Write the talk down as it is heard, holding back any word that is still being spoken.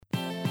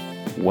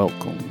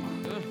Welcome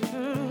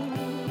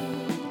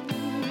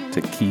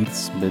to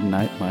Keith's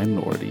Midnight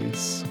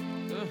Minorities.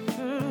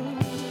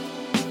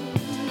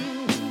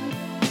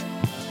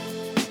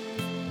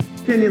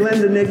 Can you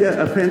lend a nigga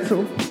a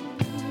pencil?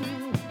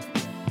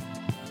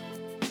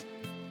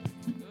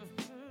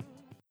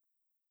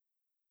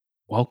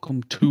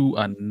 Welcome to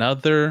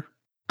another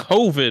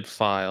COVID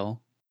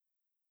file.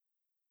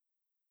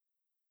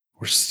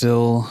 We're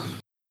still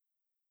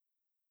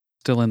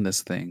in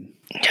this thing.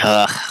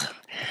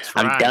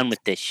 I'm done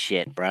with this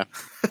shit, bro.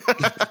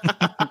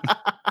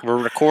 We're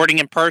recording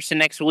in person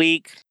next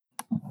week.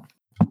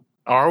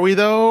 Are we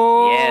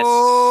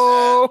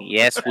though?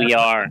 Yes, we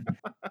are.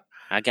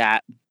 I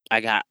got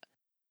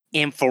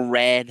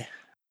infrared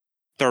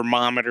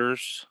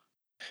thermometers.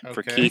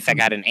 For Keith, I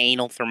got an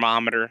anal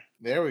thermometer.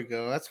 There we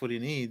go. That's what he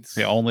needs.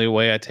 The only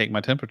way I take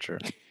my temperature.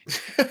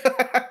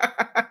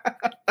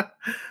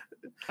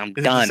 I'm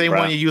Is done, it the same bro.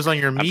 one you use on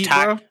your meat,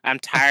 bro? I'm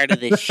tired of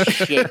this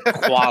shit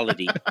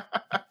quality.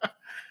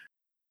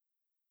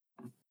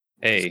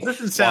 Hey, It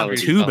doesn't sound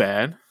quality too stuff.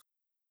 bad.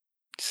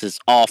 This is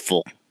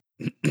awful.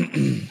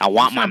 I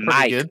want my Sound pretty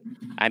mic. good.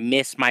 I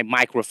miss my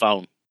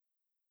microphone.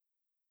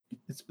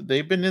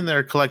 They've been in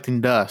there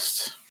collecting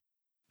dust.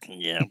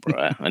 Yeah,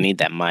 bro. I need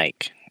that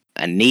mic.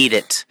 I need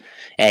it.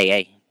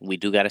 Hey, we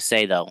do got to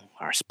say, though,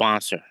 our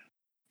sponsor,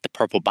 the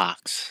Purple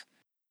Box,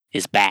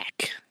 is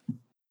back.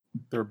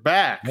 They're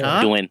back, Yeah.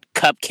 huh? Doing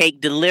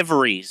cupcake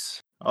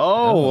deliveries.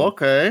 Oh,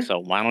 okay. So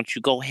why don't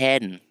you go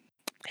ahead and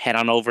head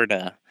on over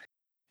to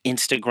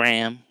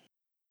Instagram,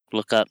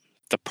 look up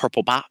the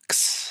Purple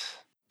Box.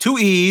 2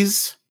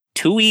 E's.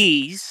 2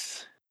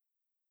 E's.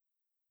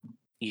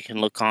 You can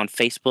look on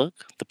Facebook,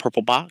 the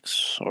Purple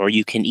Box, or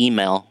you can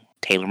email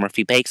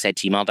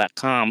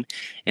taylormurphybakes@gmail.com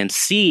and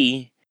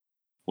see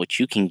what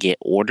you can get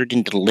ordered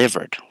and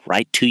delivered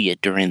right to you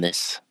during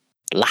this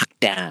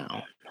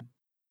lockdown.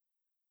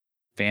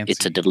 Fancy.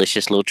 It's a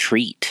delicious little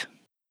treat.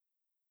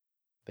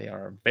 They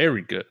are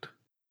very good.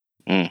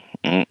 I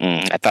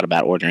thought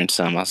about ordering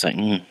some. I was like,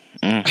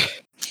 I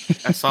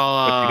But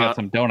saw. you got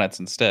some donuts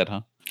instead,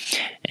 huh?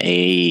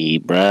 Hey,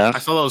 bruh. I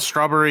saw those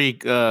strawberry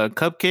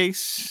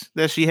cupcakes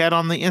that she had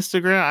on the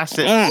Instagram. I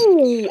said,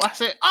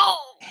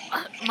 "Oh,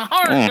 my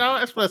heart, y'all."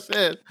 That's what I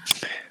said.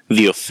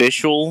 The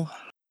official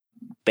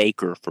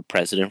baker for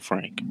President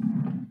Frank.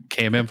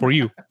 Came in for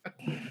you.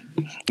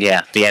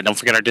 Yeah. Don't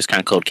forget our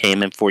discount code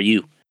came in for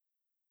you.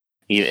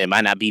 It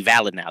might not be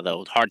valid now,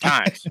 though. Hard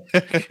times.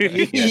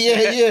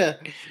 Yeah.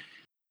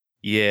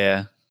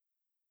 Yeah.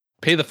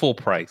 Pay the full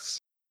price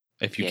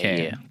if you can.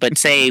 Yeah. But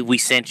say we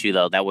sent you,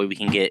 though. That way we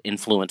can get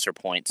influencer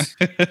points.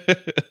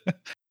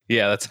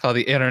 Yeah, that's how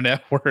the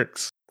internet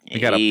works. You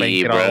gotta bank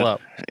it bruh. all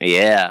up.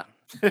 Yeah.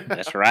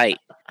 That's right.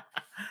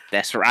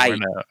 That's right.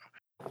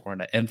 We're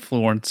in an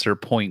influencer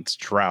points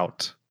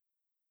drought.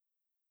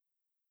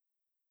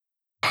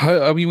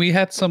 I mean, we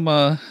had some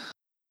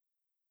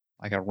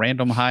like a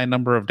random high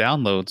number of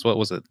downloads. What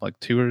was it, like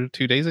 2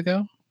 days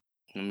ago?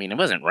 I mean, it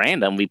wasn't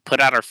random. We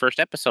put out our first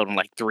episode in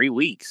like 3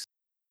 weeks.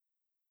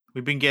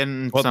 We've been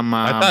getting Well, some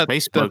I thought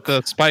Facebook.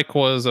 the spike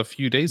was a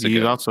few days views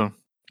ago. also.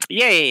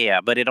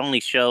 Yeah. But it only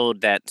showed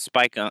that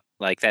spike,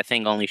 like that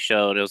thing only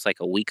showed it was like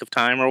a week of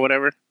time or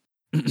whatever.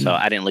 So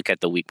I didn't look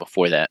at the week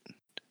before that.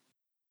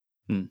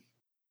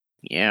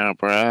 Yeah,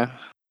 bruh.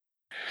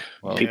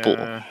 Well,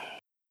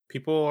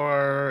 People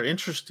are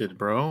interested,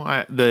 bro.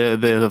 The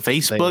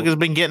Facebook has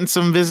been getting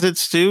some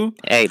visits too.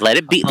 Hey, let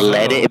it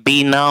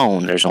be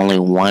known. There's only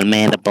one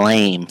man to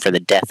blame for the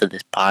death of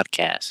this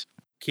podcast,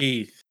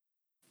 Keith.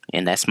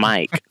 and that's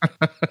Mike.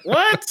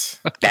 What?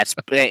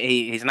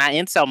 He's not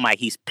incel Mike.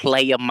 He's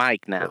player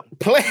Mike now.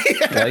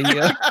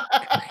 Player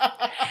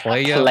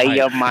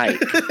Player Mike.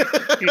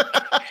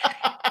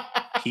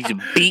 He's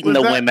beating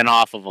the women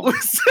off of him.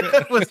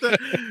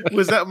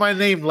 Was that my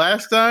name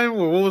last time,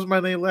 or what was my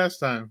name last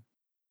time?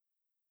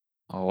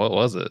 Oh, what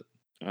was it?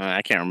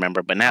 I can't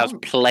remember, but now it's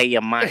player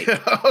Mike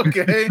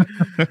Okay.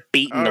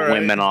 beating All the right.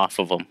 women off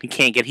of him.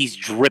 He's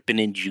dripping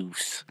in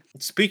juice.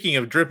 Speaking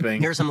of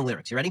dripping, Here's some of the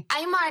lyrics. You ready?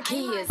 I'm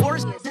Marquise.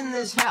 Whores in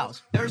this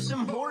house. There's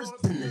some whores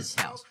in this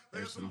house.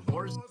 There's some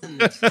whores in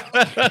this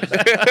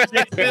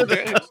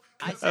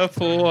house. A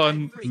full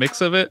on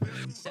mix of it.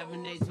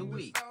 7 days a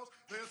week.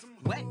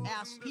 Wet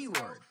ass P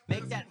word.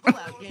 Make that pull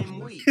out game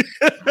weak.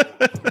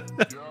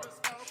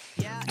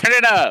 Yeah, Turn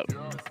it up.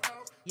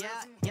 yeah,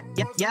 you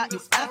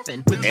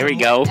effing with There we some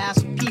go. wet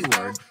ass P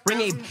word.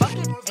 Bring a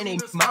bucket and a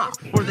mop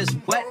for this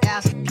wet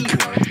ass P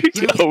word.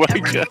 Give me Oh my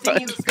everything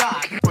God. you've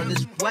got for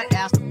this wet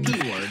ass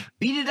P word.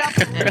 Beat it up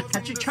and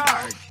catch a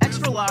charge.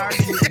 Extra large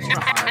and extra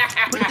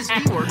hard. Put this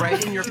P word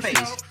right in your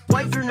face.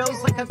 Wipe your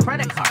nose like a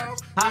credit card.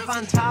 Hop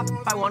on top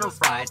if I want to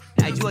fry it.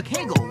 I do a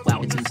kegel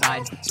while it's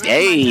inside. Spit in my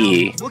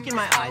Hey. mouth, look in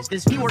my eyes.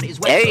 This P word is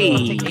wet. Hey, I'll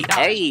take $8.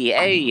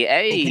 It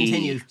hey.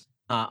 continues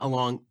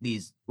along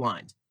these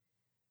lines.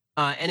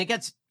 And it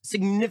gets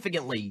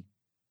significantly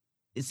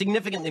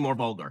more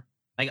vulgar.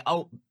 Like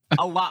a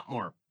lot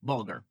more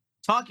vulgar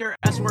Talk your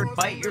S-word,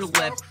 bite your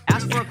lip,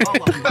 ask for a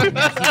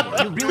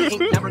call-up. You really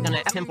ain't never gonna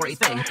ask him for a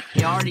thing.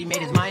 He already made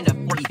his mind up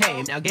before he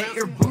came. Now get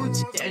your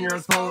boots and your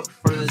coat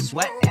for the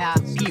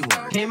sweat-ass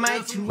P-word. Pay my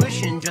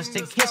tuition just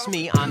to kiss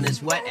me on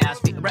this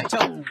wet-ass P-word. Right,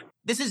 so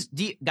this is,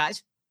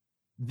 guys,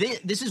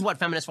 this is what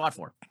feminists fought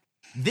for.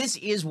 This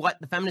is what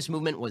the feminist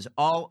movement was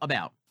all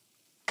about.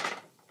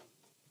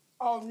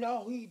 Oh,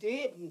 no, he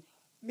didn't.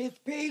 Miss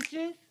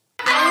Peaches?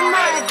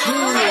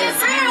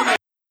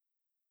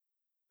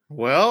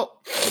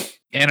 Well,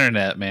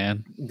 Internet,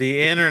 man.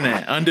 the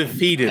internet,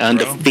 undefeated,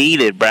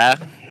 Undefeated,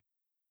 bruh.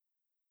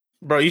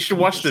 Bro, you should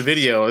watch the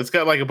video. It's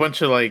got like a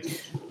bunch of like,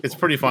 it's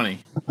pretty funny.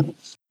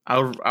 I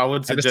would I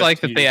suggest just like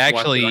that you they just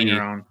watch it on actually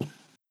your own.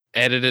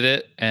 edited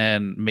it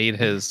and made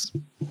his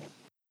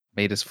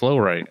flow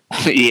right.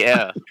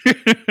 Yeah.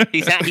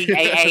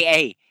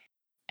 Hey,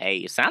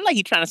 it sounds like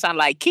he's trying to sound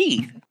like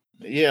Keith.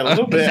 Yeah, a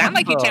little It bit. sounds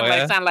like he's Oh, trying to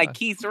yeah. sound like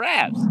Keith's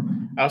raps.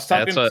 I was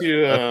talking That's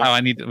to how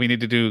we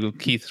need to do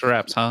Keith's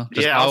raps, huh?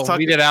 Just, Yeah, I was I'll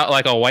read talking- it out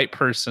like a white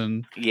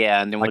person,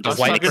 Yeah, and then we'll like a just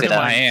white mix person it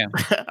up. I am.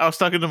 I was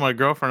talking to my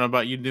girlfriend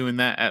about you doing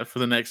that for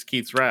the next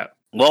Keith's rap.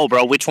 Whoa,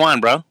 bro, which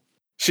one, bro?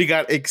 She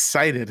got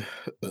excited.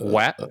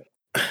 What?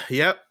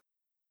 Yep,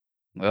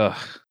 Ugh.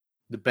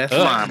 the best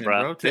Come one, on,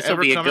 bro. to This will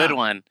ever be a come good out.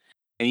 one.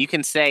 And you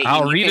can say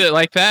I'll and you read can- it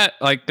like that,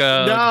 like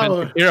No.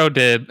 Ben Shapiro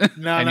did,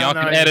 No, and no, y'all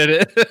no, can yeah.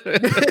 edit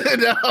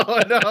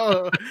it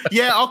No.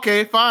 Yeah,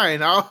 okay,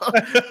 fine.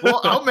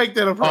 I'll make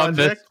that a on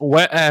this project.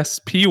 wet ass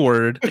P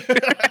word.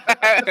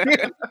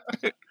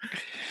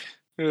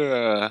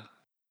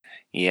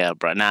 Yeah,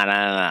 bro.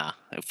 Nah.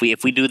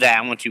 If we do that,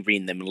 I want you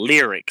reading them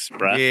lyrics,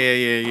 bro.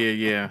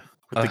 Yeah.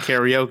 With the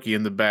karaoke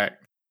in the back.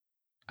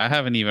 I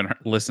haven't even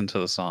listened to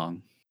the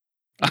song.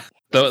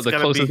 The It's gotta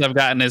closest be- I've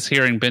gotten is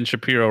hearing Ben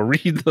Shapiro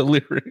read the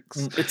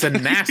lyrics. It's a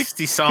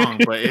nasty song,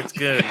 but it's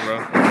good,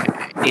 bro.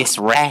 It's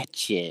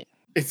ratchet.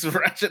 It's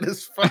ratchet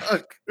as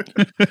fuck.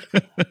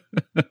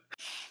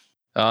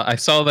 I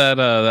saw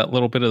that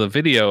little bit of the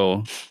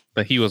video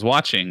that he was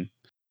watching.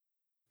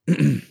 Oh,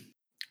 the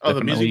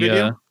Definitely, music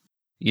video?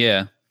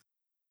 Yeah,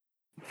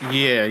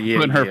 Yeah.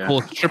 putting her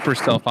full stripper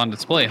self on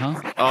display, huh?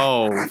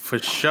 Oh, for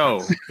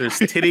sure. There's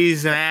titties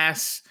and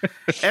ass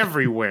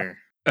everywhere.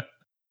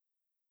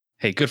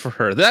 Hey, good for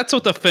her. That's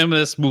what the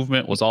feminist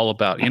movement was all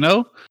about, you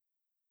know?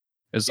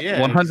 It's Yeah,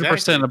 100%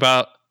 exactly.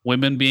 about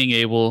women being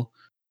able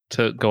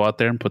to go out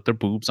there and put their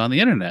boobs on the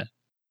internet.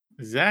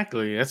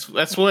 Exactly.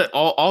 That's what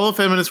all the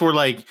feminists were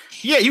like.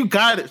 Yeah, you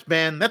got it,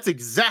 man. That's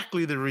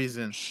exactly the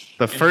reason.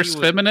 The he first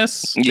would-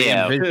 feminists,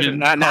 Yeah. they envisioned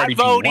Not Cardi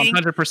B voting,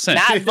 100%.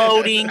 Not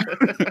voting,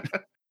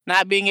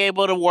 not being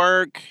able to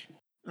work.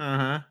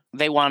 Uh-huh.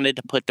 They wanted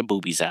to put the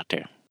boobies out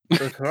there.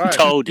 That's right.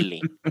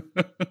 Totally.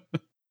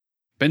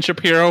 Ben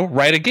Shapiro,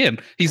 right again.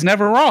 He's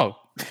never wrong.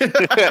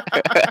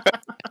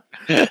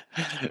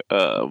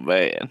 Oh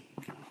man.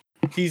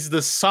 He's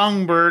the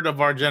songbird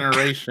of our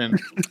generation.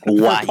 For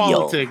Wild.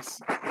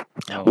 politics.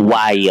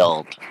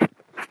 Wild.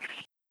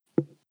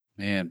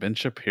 Man, Ben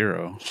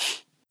Shapiro.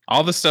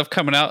 All the stuff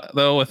coming out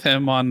though with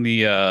him on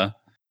the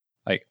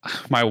like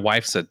my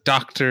wife's a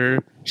doctor.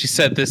 She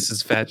said this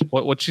is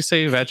what'd she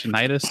say,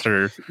 vaginitis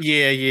or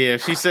Yeah.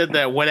 She said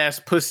that wet ass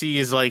pussy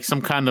is like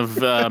some kind of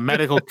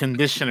medical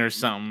condition or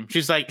something.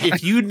 She's like,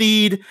 if you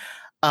need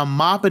a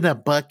mop and a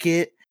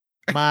bucket,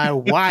 my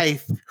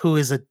wife, who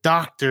is a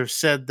doctor,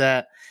 said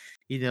that,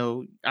 you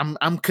know,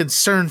 I'm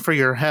concerned for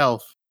your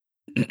health.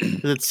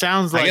 It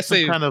sounds I like guess some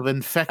they- kind of A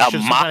infection,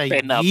 some mop kind of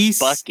and a yeast.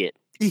 bucket.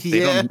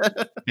 Yeah.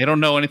 they don't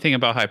know anything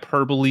about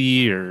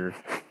hyperbole or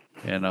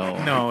you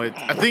know. No,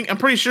 I'm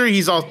pretty sure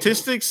he's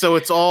autistic, so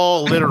it's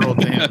all literal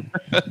to him.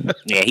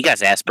 Yeah, he got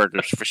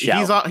Asperger's for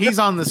sure. He's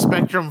on the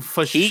spectrum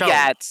for He sure.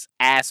 got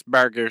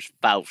Asperger's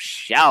for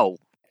sure.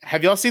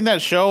 Have y'all seen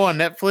that show on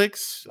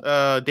Netflix,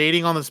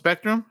 Dating on the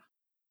Spectrum?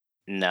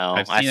 No,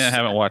 I've seen it, I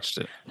haven't watched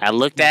it. I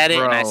looked at it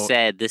and I Bro.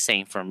 said, "This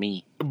ain't for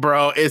me."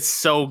 Bro, it's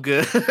so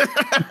good.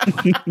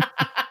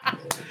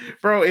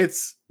 Bro, Wait,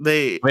 is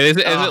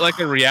it like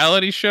a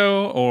reality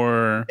show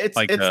or it's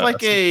like it's a, like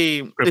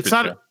it's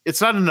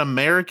show? not an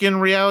American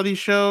reality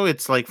show.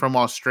 It's like from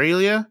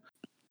Australia.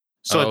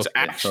 So Oh, it's okay.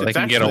 actually so they it's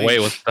can get actually- away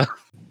with stuff.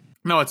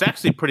 No, it's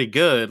actually pretty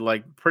good,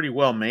 like pretty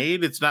well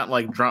made. It's not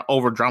like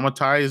over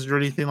dramatized or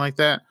anything like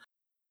that.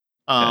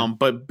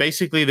 But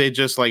basically they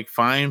just like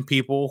find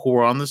people who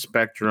are on the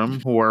spectrum,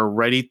 who are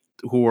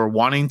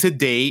wanting to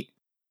date,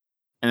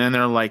 and then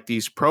there are like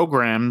these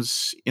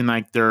programs in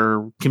like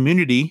their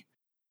community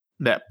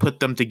that put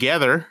them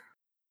together,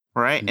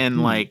 right? And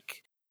Mhm.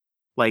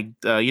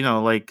 you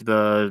know, like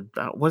the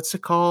what's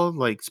it called,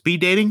 like speed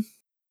dating,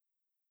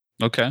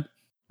 Okay.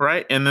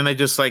 right? And then they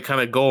just like kind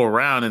of go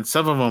around, and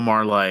some of them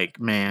are like,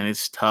 man,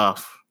 it's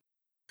tough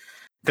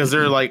because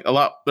they're like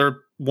they're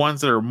ones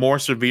that are more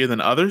severe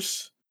than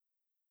others,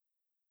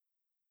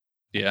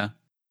 Yeah.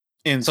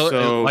 and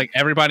So, like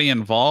everybody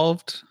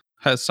involved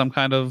has some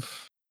kind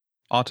of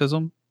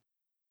autism,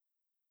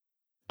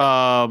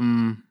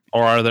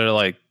 or are there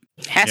like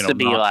Has you know, to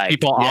be not- like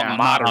people yeah, not on the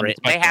moderate.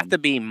 They have spectrum? to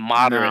be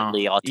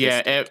moderately autistic.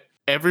 Yeah,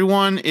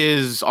 everyone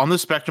is on the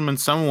spectrum in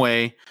some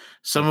way.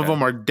 Some of Okay.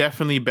 them are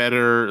definitely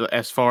better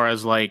as far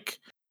as like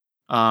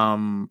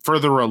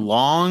further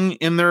along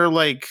in their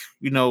like,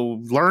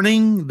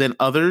 learning than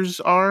others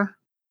are.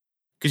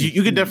 Because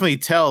you can Mhm. definitely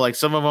tell like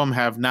some of them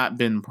have not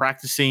been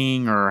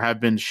practicing or have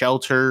been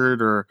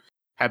sheltered or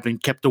have been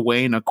kept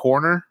away in a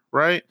corner,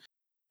 right?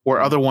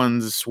 Where other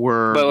ones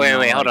were. But you wait,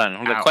 know, hold like,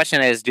 on. The out.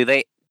 question is, do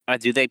they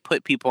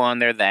put people on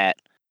there that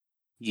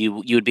you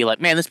would be like,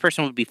 man, this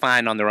person would be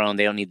fine on their own.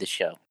 They don't need the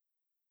show.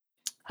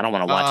 I don't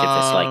want to watch if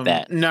it's like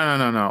that.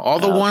 No. All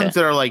the Oh, okay. ones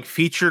that are like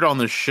featured on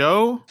the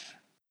show,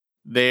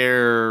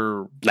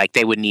 they're Like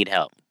they would need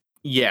help.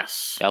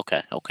 yes.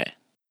 Okay.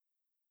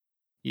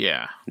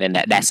 Yeah. Then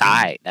that's all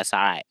right. That's all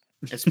right.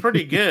 It's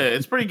pretty good.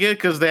 It's pretty good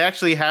because they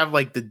actually have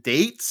like the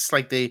dates,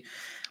 and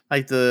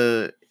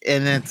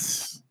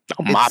it's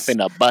I'm mopping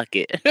a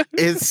bucket.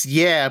 it's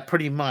yeah,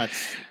 pretty much.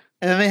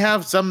 And then they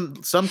have some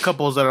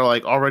couples that are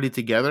like already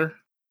together,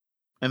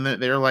 and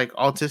they're like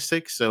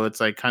autistic, so it's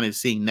like kind of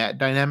seeing that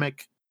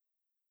dynamic.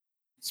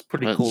 It's a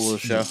pretty cool little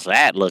show. What's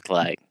that look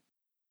like?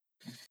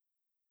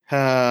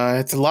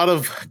 It's a lot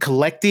of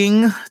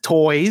collecting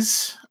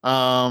toys.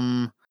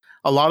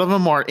 A lot of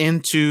them are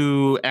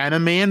into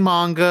anime and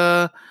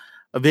manga,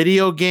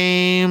 video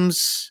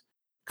games,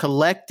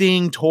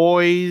 collecting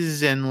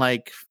toys, and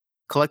like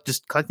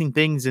collecting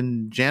things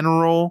in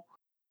general.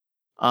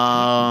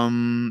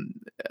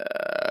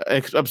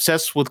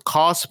 Obsessed with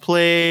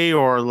cosplay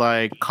or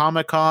like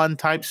Comic-Con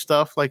type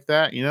stuff like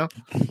that, So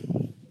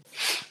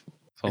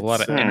a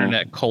lot of It's,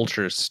 internet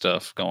culture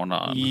stuff going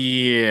on.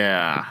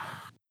 Yeah,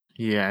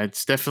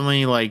 it's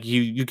definitely like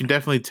you can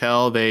definitely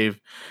tell they've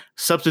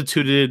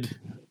substituted,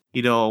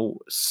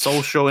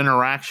 social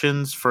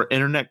interactions for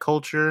internet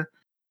culture,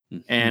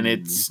 and Mhm.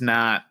 it's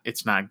not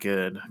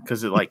good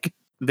because it like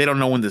they don't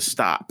know when to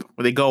stop.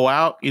 When they go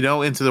out,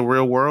 into the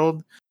real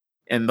world,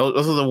 and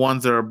those are the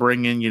ones that are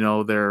bringing,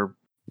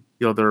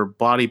 their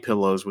body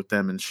pillows with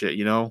them and shit,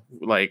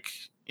 like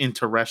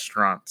into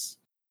restaurants.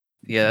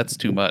 Yeah, that's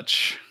too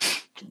much.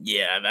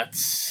 Yeah,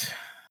 that's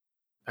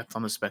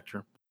on the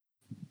spectrum.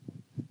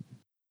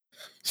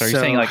 So are you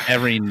saying like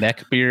every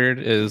neck beard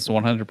is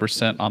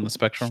 100% on the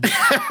spectrum?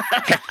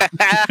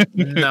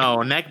 No,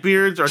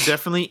 neckbeards are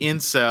definitely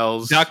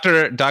incels.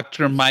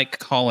 Dr. Mike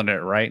calling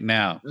it right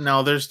now.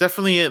 No, there's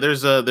definitely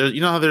there's how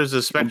there's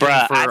a spectrum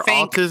Bruh, for I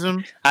think-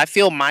 autism. I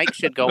feel Mike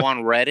should go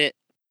on Reddit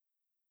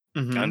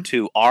Mhm.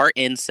 onto our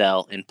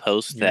incel and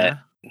post that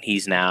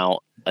he's now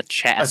a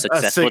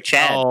successful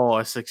Chad. Oh,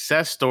 a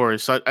success story.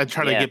 So I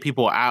try to Yeah. get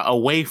people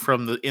away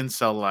from the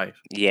incel life.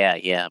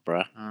 Yeah,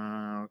 bro.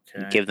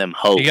 Okay. Give them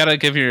hope. You gotta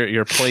give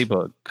your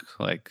playbook,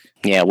 like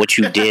Yeah, what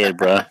you did,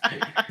 bro.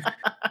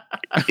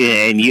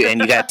 and you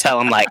gotta tell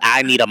them like,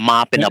 I need a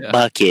mop and a Yeah.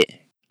 bucket.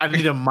 I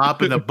need a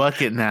mop and a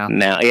bucket now.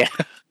 Now, yeah.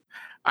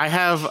 I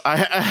have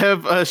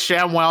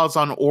ShamWows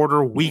on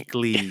order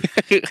weekly.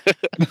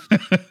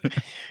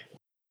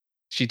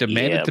 she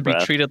demanded Yeah, to be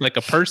bruh. treated like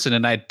a person,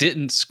 and I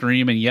didn't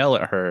scream and yell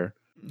at her.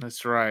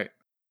 That's right.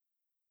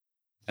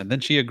 And then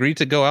she agreed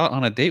to go out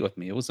on a date with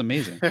me. It was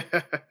amazing.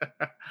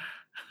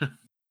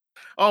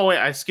 Oh wait,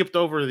 I skipped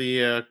over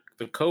the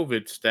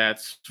COVID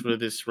stats for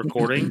this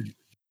recording.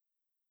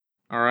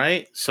 All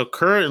right. So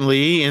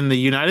currently in the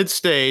United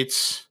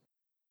States,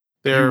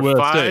 there are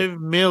USA.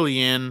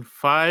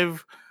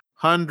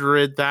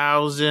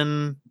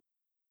 5,500,000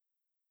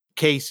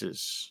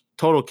 cases,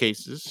 total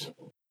cases.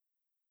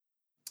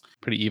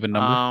 Pretty even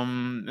number.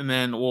 And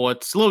then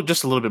it's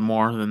just a little bit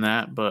more than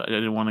that, but I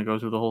didn't want to go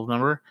through the whole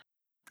number.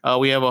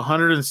 We have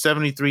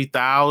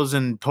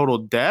 173,000 total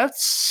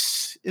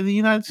deaths in the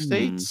United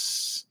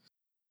States.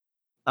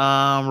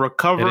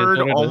 Recovered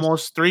what it is.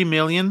 almost 3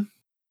 million.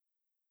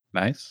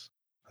 Nice.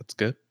 That's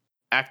good.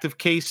 Active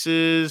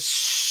cases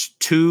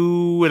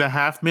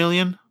 2.5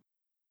 million.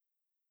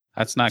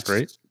 That's not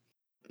great.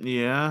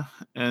 Yeah,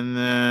 and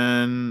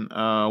then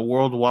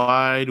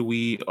worldwide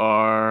we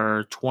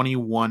are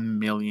 21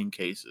 million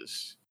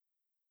cases.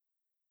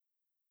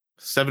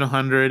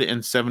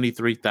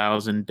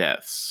 773,000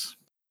 deaths.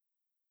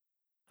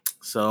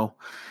 So,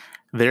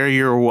 there are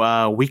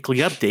your weekly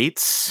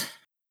updates.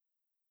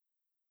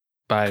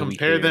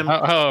 Compare them.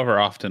 However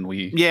often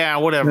we. Yeah,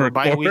 whatever. Record.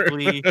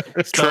 Bi-weekly.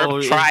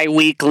 So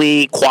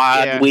Tri-weekly,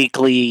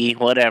 quad-weekly,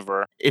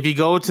 whatever. if you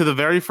go to the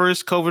very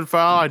first COVID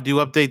file, I do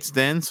updates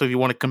then. So if you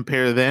want to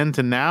compare then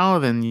to now,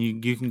 then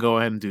you can go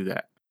ahead and do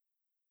that.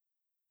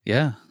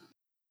 Yeah.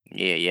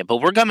 Yeah. But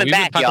we're coming We've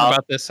been back, talking y'all.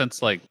 about this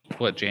since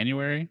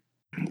January?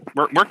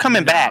 We're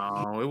coming back.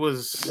 No, it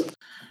was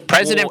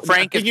President I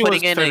Frank is think it was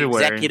putting in an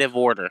February. executive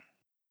order.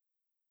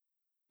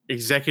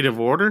 Executive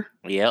order.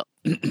 Yep.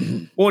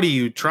 What are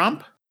you,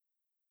 Trump?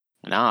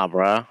 Nah,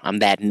 bro. I'm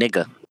that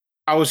nigga.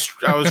 I was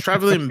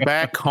traveling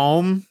back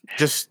home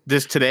just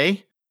this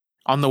today.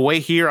 On the way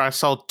here, I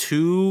saw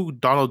 2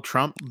 Donald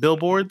Trump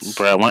billboards.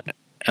 Bro, what?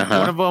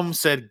 One of them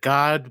said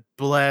 "God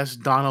bless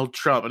Donald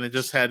Trump," and it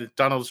just had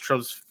Donald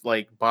Trump's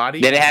like body.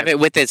 Did it have it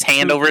with his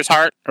hand over his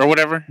heart or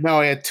whatever? No,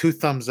 it had 2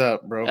 thumbs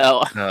up, bro.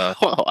 Oh. Uh,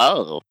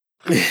 Oh.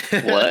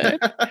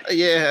 What?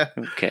 Yeah.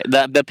 Okay.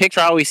 The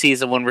picture I always see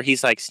is the one where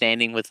he's like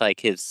standing with like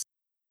his.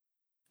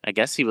 I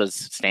guess he was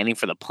standing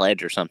for the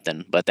pledge or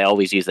something, but they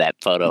always use that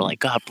photo like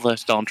God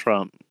bless Donald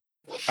Trump.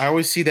 I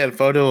always see that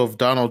photo of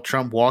Donald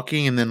Trump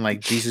walking and then like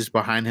Jesus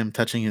behind him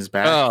touching his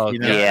back. Oh, you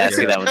know? Yeah, I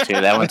see that one too.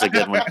 That one's a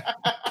good one.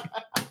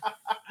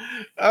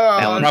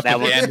 Oh, That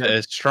Propaganda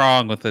is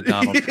strong with the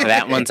Donald Trump.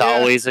 That one's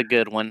always a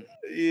good one.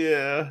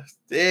 yeah.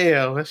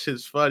 Damn, that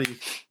shit's funny.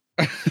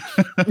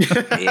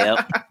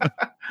 Yep.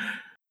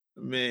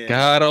 Man.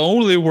 God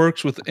only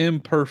works with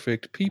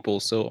imperfect people,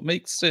 so it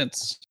makes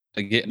sense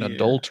to get an Yeah.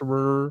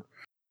 adulterer,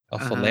 a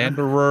Uh-huh.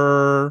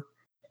 philanderer,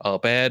 a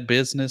bad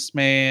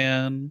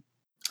businessman,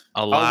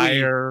 a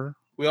liar.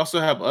 We also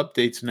have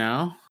updates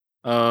now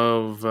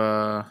of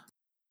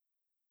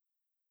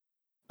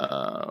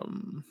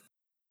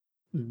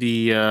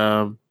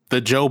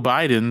the Joe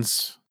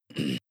Biden's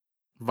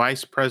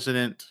vice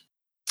president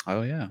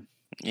Oh yeah.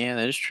 Yeah,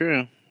 that is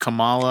true.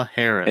 Kamala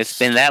Harris. It's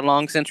been that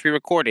long since we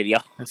recorded,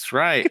 y'all. That's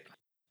right.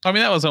 I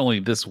mean, that was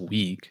only this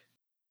week.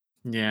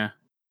 Yeah.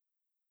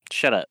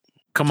 Shut up.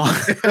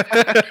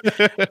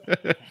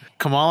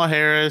 Kamala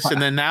Harris,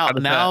 and then now How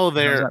does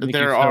there that make you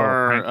there feel,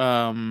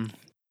 are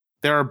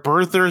there are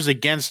birthers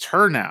against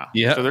her now.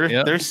 Yeah, So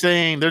they're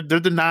saying they're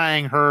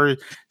denying her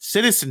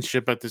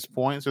citizenship at this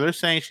point. So they're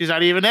saying she's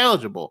not even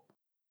eligible.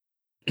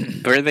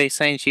 Where are they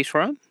saying she's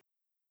from?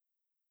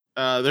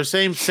 They're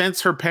saying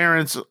since her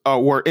parents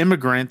were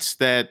immigrants,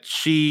 that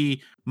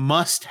she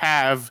must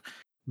have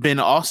been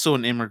also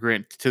an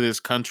immigrant to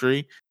this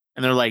country.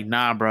 And they're like,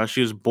 nah, bro,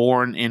 she was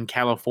born in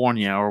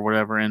California or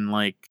whatever, in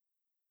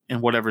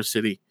whatever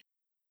city.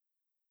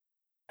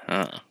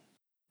 Huh.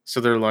 So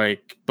they're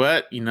like,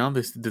 but you know,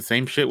 this the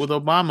same shit with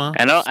Obama.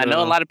 I know a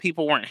So, lot of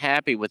people weren't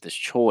happy with this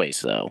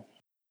choice though.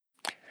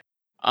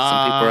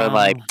 Some people are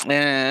like,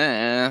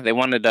 they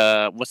wanted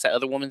what's that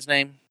other woman's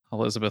name?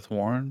 Elizabeth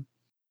Warren.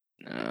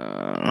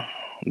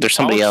 There's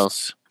somebody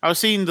else. I was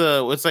seeing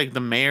it's like the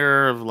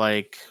mayor of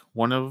like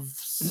one of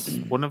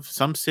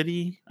some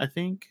city, I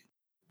think,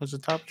 was the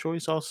top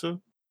choice also.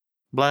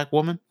 Black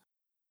woman.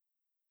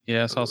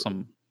 Yeah, I saw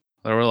some.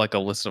 There were like a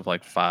list of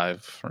like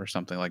 5 or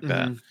something like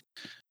that. Mhm.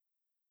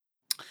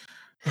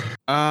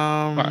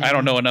 I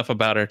don't know enough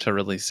about her to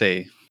really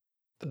say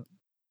good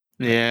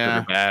Yeah.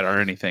 or bad or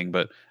anything,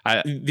 but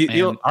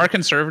The- our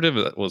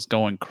conservative was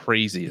going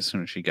crazy as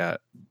soon as she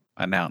got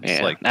announced.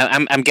 Yeah. Like,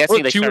 I'm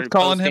guessing they she was started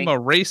calling posting. him a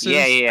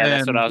racist. Yeah,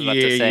 that's what I was and about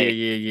to say.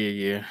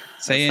 Yeah.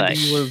 saying like-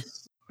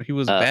 he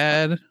was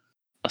bad.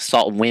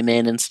 Assault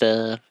women and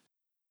stuff.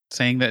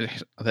 Saying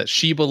that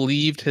she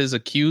believed his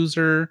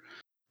accuser.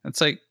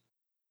 It's like,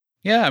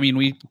 yeah, I mean,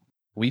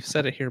 we've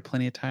said it here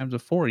plenty of times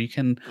before. You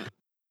can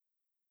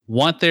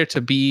want there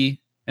to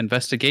be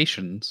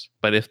investigations,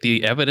 but if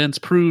the evidence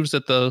proves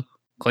that the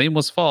claim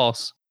was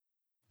false,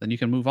 then you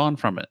can move on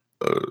from it.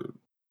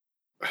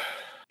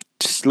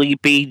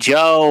 Sleepy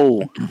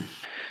Joe.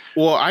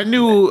 Well, I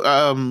knew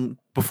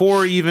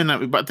before even,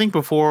 I think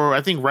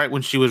right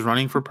when she was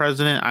running for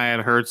president, I had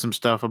heard some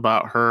stuff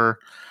about her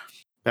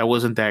that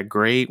wasn't that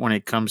great when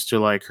it comes to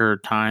like her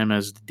time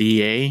as the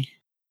DA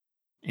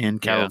in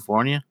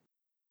California.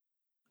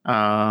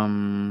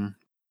 Even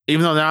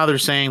though now they're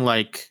saying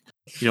like,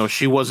 you know,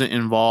 she wasn't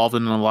involved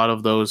in a lot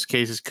of those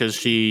cases because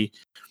she,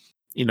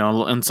 you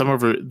know, in some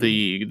of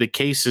the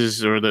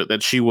cases or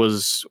that she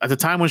was at the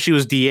time when she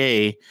was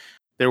DA,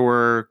 there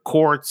were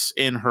courts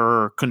in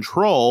her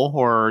control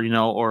or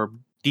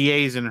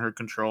DAs in her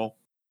control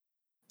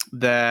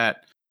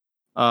that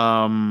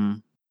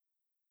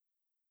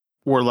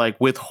were like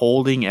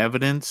withholding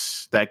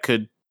evidence that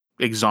could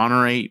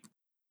exonerate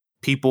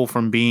people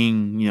from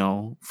being, you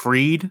know,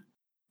 freed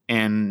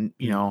and,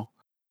 you know,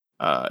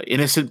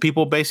 innocent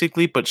people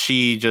basically, but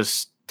she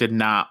just did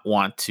not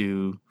want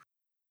to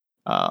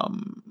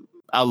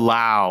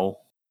allow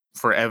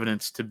for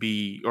evidence to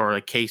be or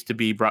a case to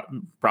be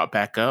brought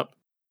back up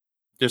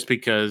just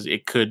because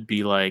it could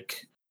be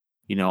like,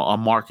 you know, a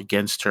mark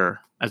against her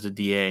as a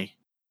DA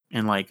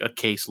and like a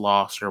case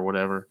lost or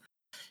whatever.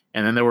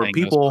 And then there were Playing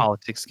those people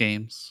politics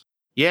games.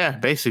 yeah,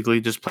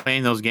 basically just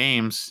playing those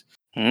games.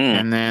 Mm.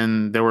 And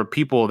then there were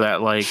people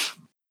that like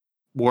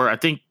were, I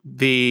think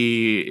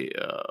the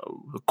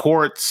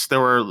courts,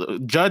 there were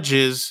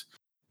judges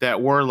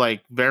that were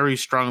like very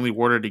strongly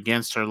worded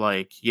against her.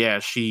 Like, yeah,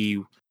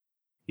 she,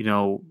 you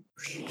know,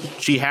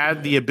 she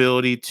had the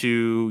ability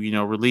to, you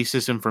know, release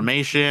this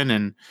information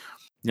and,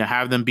 you know,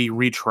 have them be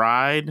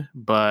retried,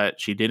 but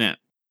she didn't.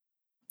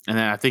 And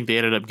then I think they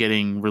ended up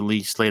getting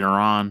released later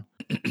on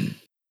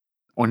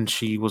when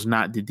she was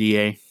not the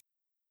DA.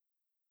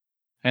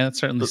 And that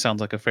certainly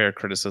sounds like a fair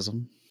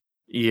criticism.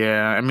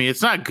 Yeah, I mean,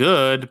 it's not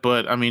good,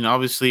 but I mean,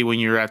 obviously, when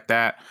you're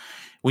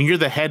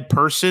the head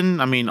person,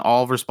 I mean,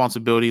 all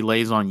responsibility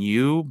lays on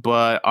you.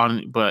 But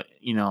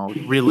you know,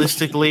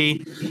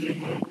 realistically,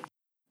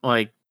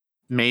 like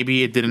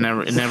maybe it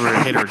never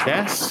hit her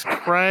desk,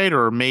 right?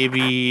 Or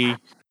maybe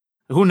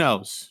who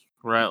knows,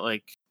 right?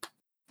 Like,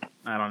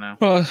 I don't know.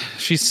 Well,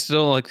 she's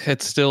still like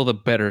it's still the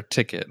better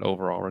ticket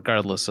overall,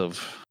 regardless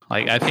of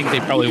Like, I think they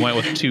probably went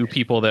with two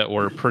people that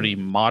were pretty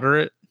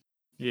moderate,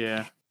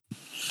 Yeah.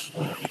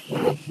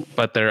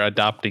 but they're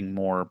adopting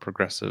more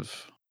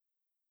progressive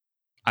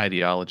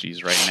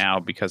ideologies right now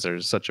because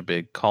there's such a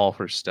big call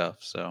for stuff.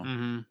 So,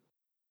 Mm-hmm.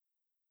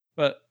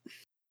 but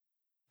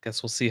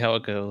guess we'll see how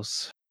it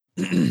goes.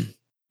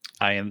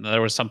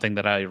 There was something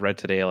that I read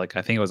today, like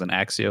I think it was an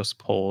Axios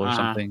poll or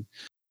something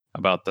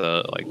about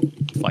the like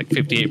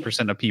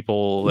 58% of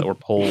people that were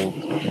polled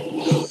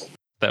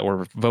that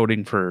were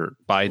voting for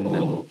Biden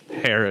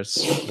and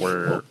Harris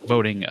were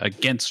voting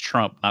against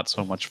Trump, not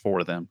so much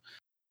for them.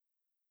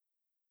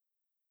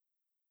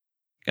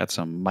 Got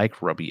some mic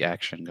rubby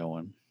action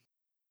going.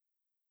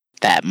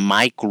 That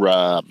mic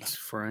rub. It's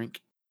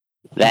Frank.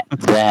 That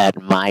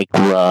mic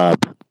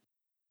rub.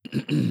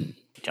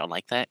 Y'all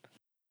like that?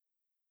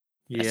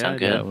 That sound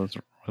good. Yeah,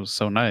 it was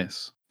so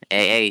nice.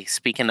 Hey,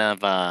 speaking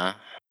of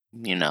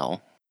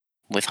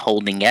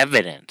withholding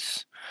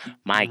evidence,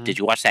 Mike, did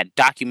you watch that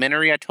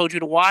documentary I told you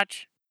to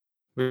watch?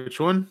 Which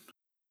one?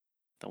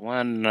 The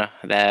one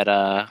that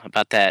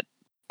about that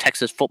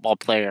Texas football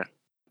player.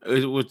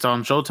 It's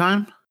on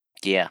Showtime?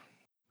 Yeah.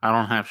 I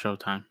don't have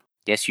Showtime.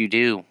 Yes, you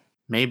do.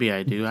 Maybe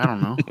I do. I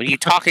don't know. What are you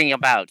talking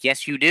about?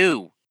 Yes, you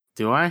do.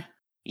 Do I?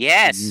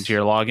 Yes. Use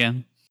your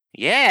login.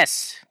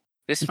 Yes.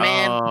 This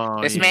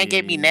man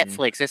gave me yeah.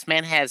 Netflix. This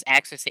man has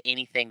access to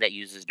anything that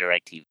uses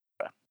DirecTV.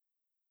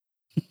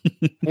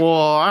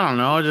 Well, I don't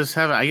know.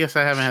 I guess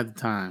I haven't had the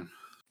time.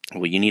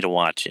 Well, you need to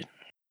watch it.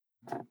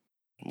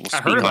 We'll I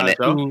heard about it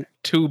though.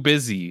 Too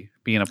busy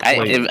being a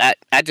player.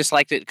 I just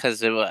liked it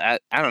because I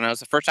don't know. It's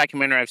the first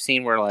documentary I've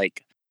seen where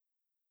like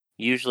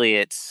usually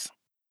it's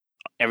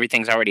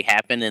everything's already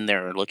happened and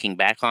they're looking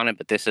back on it,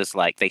 but this is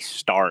like they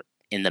start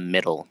in the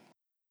middle,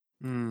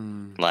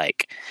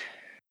 like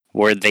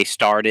where they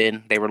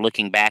started. They were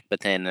looking back, but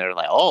then they're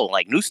like, oh,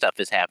 like new stuff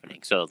is happening.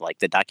 So like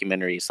the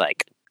documentary is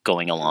like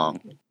going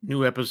along.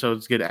 New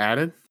episodes get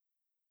added?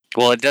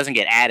 Well, it doesn't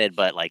get added,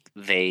 but like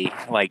they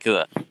like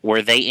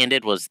where they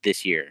ended was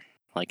this year,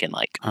 like in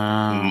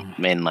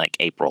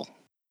April.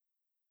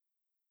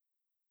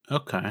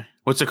 Okay.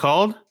 What's it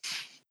called?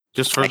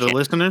 Just for the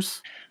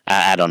listeners?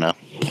 I don't know.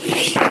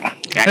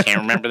 I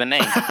can't remember the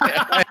name.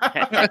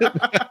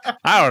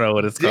 I don't know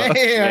what it's called.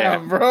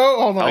 Damn, bro.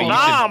 Hold on. Hold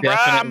on, bro.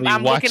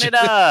 I'm looking it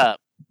up.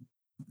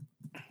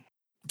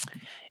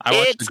 I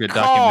watched It's a good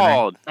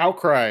called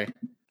documentary.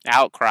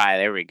 Outcry.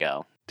 There we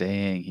go.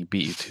 Dang, he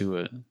beat you to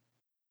it.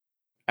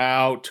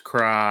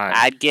 Outcry.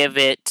 I'd give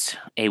it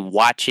a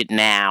watch it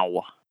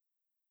now.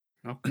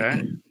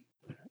 Okay.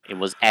 It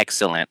was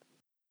excellent.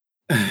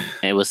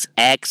 It was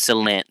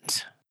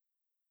excellent.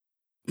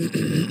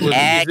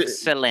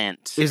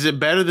 Excellent. Is it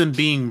better than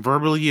being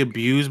verbally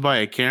abused by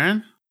a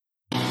Karen?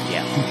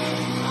 Yeah.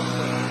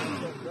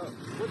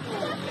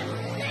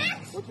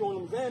 What you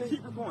want them, Zanny?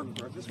 Keep recording,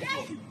 bro. Just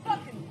record. You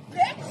fucking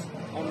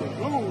bitch! On the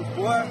blues,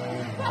 boy.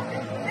 You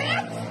fucking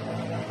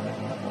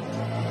bitch!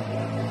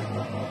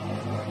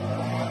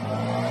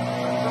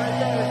 Right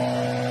there.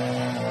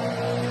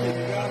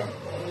 You got him?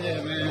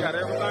 Yeah, man. You got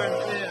everything?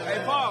 Yeah.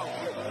 Hey, Bob,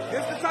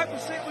 this the type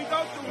of shit we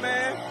go through,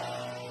 man.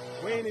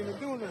 We ain't even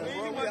doing that,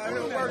 bro. We out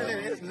here working in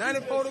it. It's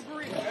 94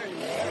 degrees.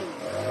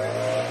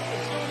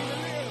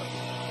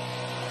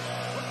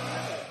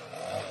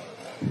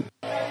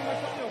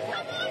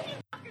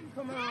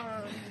 Come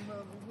on,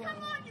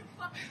 you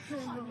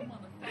fucking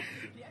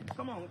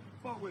Come on,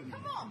 fuck with me.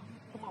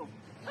 Come on.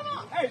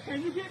 Hey,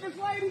 can you get this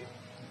lady?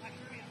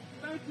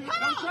 Thank you.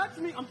 Don't touch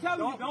me. I'm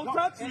telling you, don't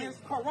touch me. It's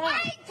Corona.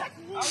 I ain't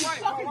touching you, All right,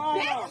 you fucking Corona.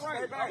 bitch. All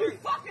right, You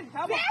fucking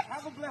bitch.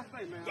 Have a blessed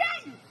day, man. Yeah,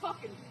 you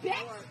fucking bitch.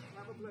 All right,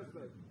 have a blessed day.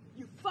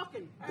 You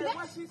fucking Hey, bitch.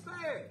 what she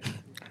said?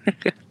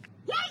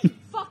 Yeah, you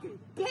fucking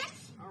bitch.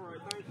 All right,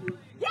 thank you.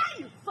 Yeah,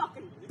 you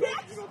fucking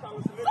bitch. You gonna call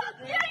us a nigga Fuck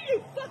again? yeah,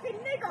 you fucking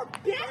nigger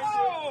bitch.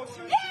 Oh,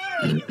 she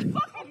Yeah, said. you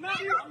fucking I'm not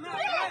nigger black.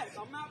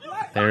 bitch. I'm not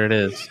black. There it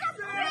is.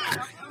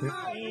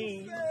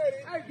 Hey,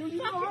 do you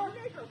know her?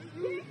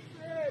 You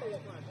said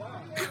it.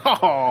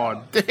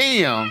 Oh, damn.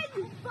 Yeah,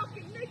 you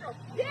fucking nigger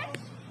bitch.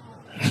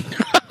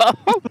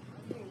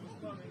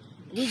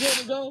 We good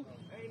to go?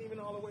 Ain't even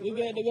all the way You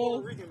black. good to go?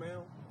 Puerto Rican, man.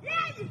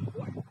 Yeah, you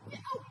Puerto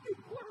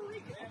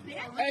Rican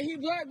bitch. Hey, he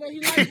black, but he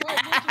like white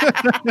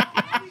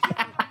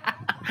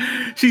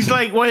bitches. She's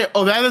like, wait,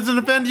 oh, that doesn't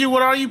offend you?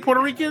 What are you,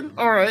 Puerto Rican?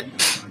 All right.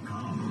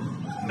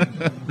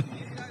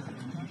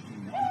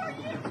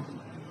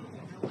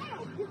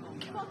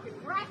 Fucking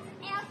rat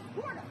ass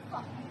Puerto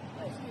fucking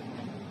place.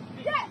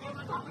 Yeah, you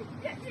fucking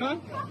bitch.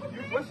 You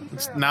fucking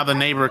bitch. Now the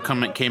neighbor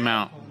came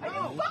out. Are you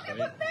fucking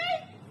with me?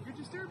 You're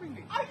disturbing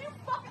me. Are you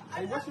fucking?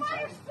 Hey, what's Am I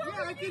your disturbing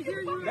Yeah, I can you, hear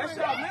you you. fucking That's bitch?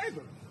 your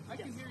neighbor. I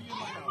can hear you. Am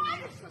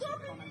I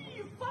disturbing you,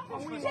 you fucking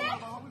bitch?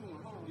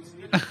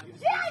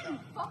 Yeah, you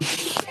fucking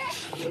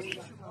bitch.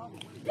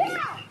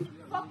 Yeah,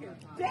 fucking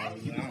bitch.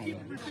 You keep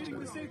repeating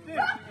the same thing.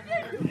 Fuck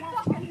you, you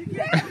fucking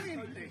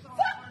bitch.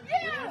 Fuck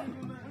you.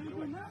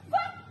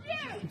 Fuck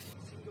you.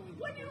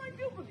 What are you gonna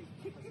do with me?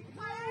 Kick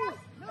my ass?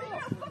 No. Are you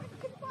gonna fucking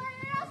kick my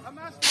ass? I'm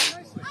asking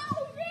nicely.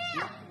 Oh,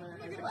 yeah.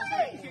 Please,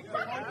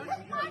 fucking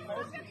kick my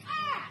fucking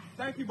ass.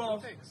 Thank you, boss.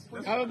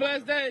 y'all. Have a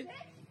blessed day.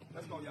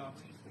 Let's go, y'all.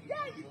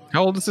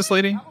 How old is this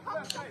lady?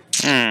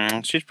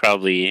 She's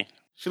probably.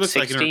 She looks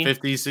 60? like in her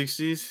 50s,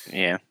 60s.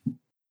 Yeah.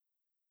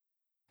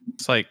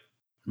 It's like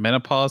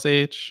menopause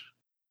age.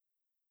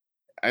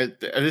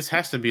 This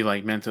has to be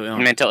like mental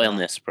illness. Mental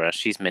illness, bro.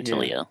 She's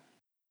mentally ill.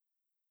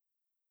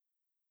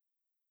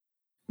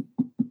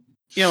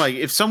 Yeah, like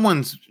if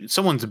someone's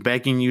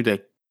begging you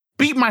to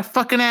beat my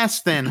fucking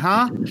ass, then,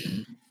 huh?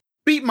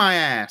 Beat my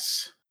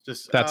ass.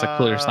 Just That's a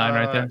clear sign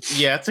right there.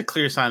 Yeah, it's a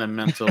clear sign of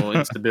mental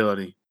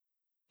instability.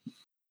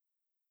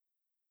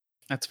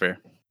 That's fair.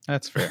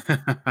 That's fair.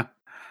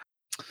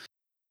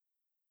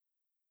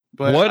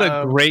 But, what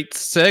a great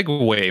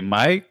segue,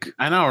 Mike.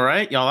 I know,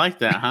 right? Y'all like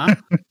that, huh?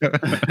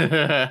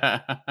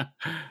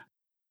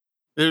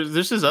 There's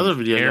this other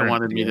video you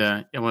wanted me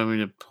to.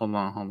 Hold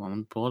on. Let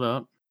me pull it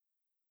up.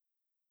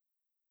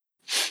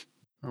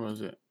 Where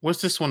was it?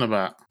 What's this one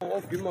about?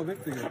 Was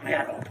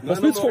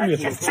willst du von mir?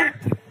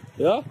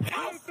 Ja?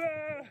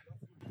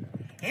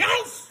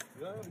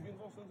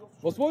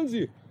 Was wollen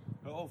Sie?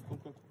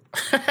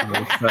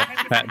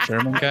 Fat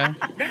German guy.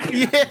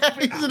 Yeah,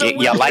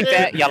 y'all like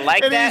that? Y'all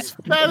like and that? He's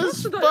fat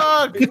as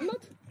fuck.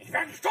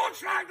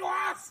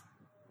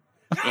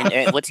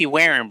 And what's he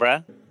wearing,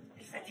 bro?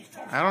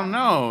 I don't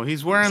know.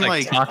 He's wearing It's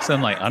like socks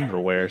and like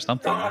underwear or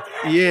something.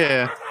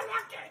 yeah.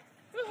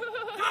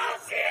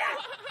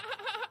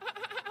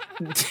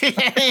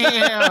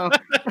 Damn.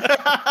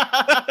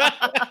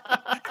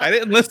 I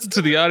didn't listen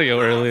to the audio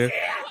earlier.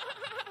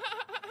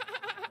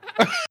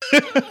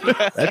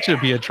 That should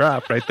be a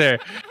drop right there.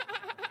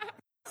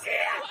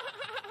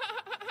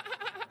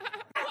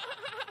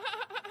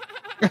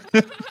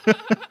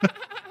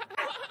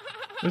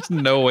 There's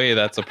no way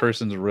that's a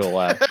person's real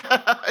laugh.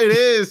 It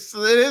is.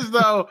 It is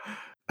though.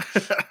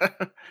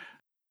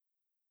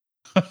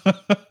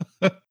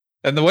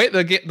 And the way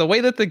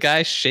that the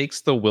guy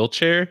shakes the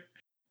wheelchair,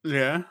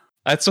 Yeah.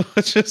 that's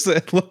what just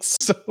it looks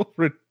so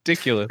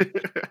ridiculous.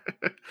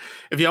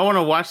 If y'all want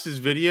to watch this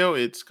video,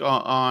 it's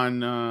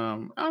on I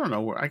don't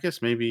know where. I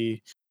guess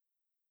maybe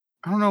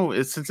I don't know.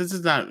 Since this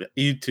is not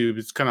YouTube,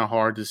 it's kind of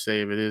hard to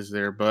say if it is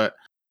there. But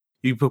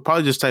you could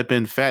probably just type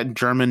in "fat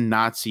German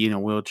Nazi in a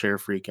wheelchair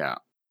freak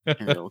out"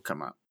 and it'll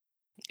come up.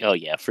 Oh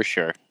yeah, for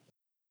sure.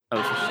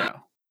 Oh, for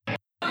sure.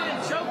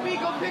 Sophie,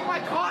 go pick my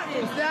cotton.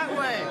 It's that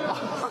way.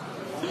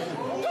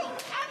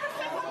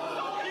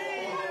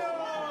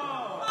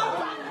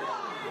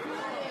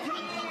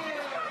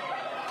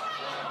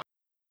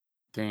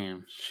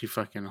 Damn, she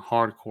fucking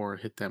hardcore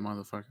hit that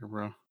motherfucker,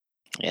 bro.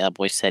 Yeah, that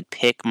boy said,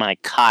 "Pick my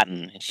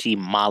cotton," and she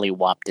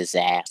mollywopped his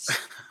ass.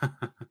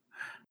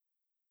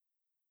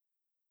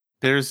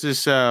 There's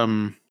this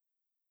been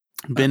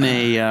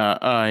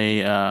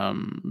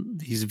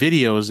these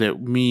videos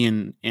that me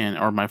and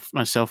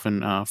myself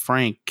and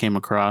Frank came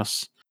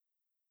across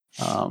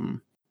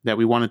that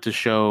we wanted to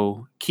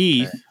show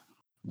Keith. Okay.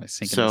 Am I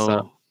syncing this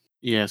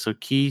up? So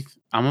Keith,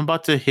 I'm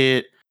about to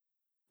hit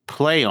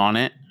play on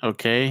it,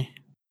 okay?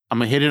 I'm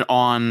gonna hit it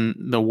on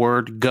the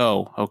word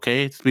go,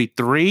 okay? It's gonna be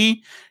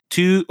 3,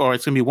 2, or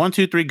it's gonna be 1,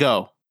 2, 3,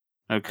 go.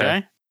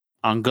 Okay?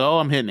 On go,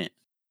 I'm hitting it.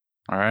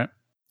 All right.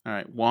 All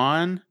right,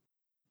 1,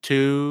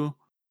 2,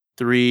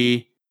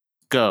 3,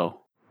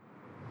 go.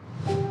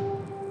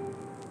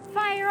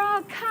 Fire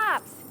all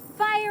cops!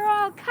 Fire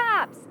all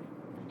cops!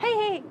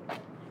 Hey,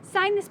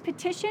 sign this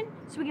petition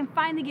so we can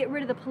finally get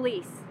rid of the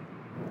police.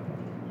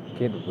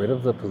 Get rid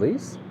of the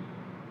police?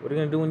 What are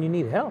you gonna do when you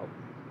need help?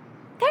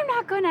 They're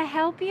not gonna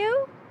help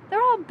you.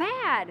 They're all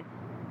bad.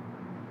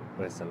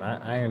 Listen,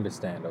 I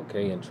understand,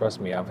 okay? And trust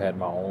me, I've had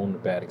my own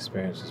bad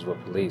experiences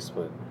with police,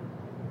 but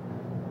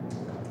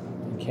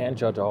you can't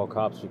judge all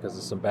cops because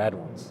there's some bad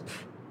ones.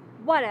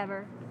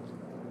 Whatever.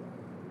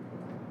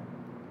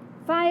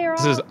 Fire all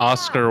This is cops.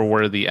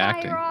 Oscar-worthy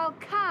acting. Fire all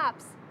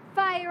cops!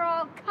 Fire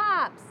all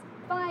cops!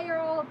 Fire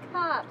all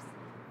cops!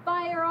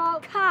 Fire all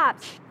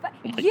cops! Oh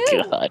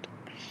my God.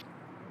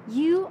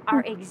 You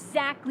are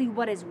exactly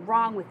what is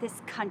wrong with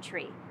this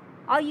country.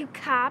 All you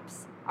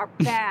cops are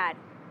bad.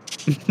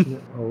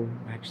 Oh,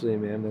 actually,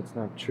 ma'am, that's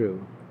not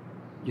true.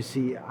 You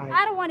see,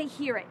 I don't want to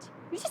hear it.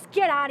 You just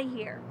get out of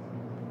here.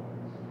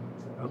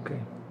 Okay.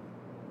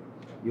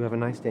 You have a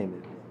nice day,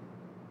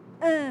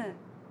 ma'am.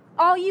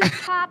 All you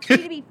cops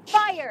need to be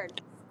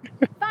fired.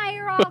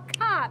 Fire all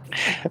cops.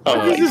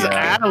 Oh, This is God.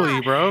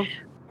 Adderley, bro.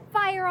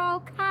 Fire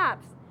all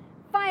cops.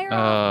 Fire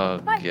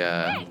all. Oh god.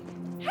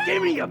 Hey,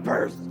 Give me your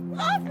purse.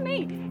 off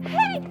me!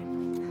 Hey!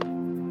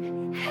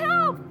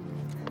 Help!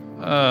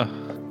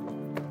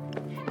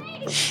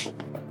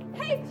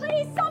 Hey,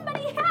 please,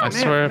 somebody help! I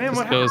swear man, if this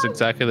what goes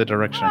exactly the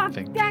direction I Oh,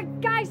 think.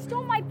 that guy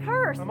stole my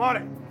purse. I'm on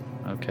it.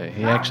 Okay,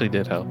 he actually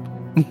did help.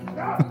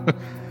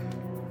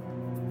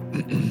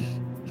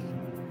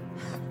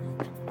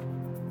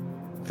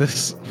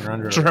 This You're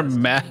under arrest.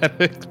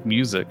 dramatic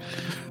music.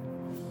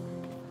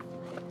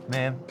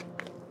 Ma'am.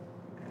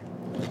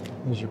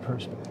 Here's your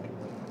purse back.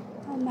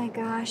 Oh my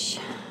gosh.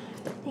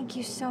 Thank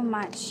you so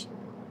much.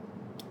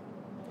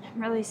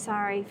 I'm really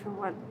sorry for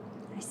what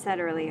I said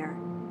earlier.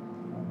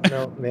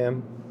 No,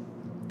 ma'am.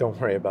 Don't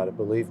worry about it.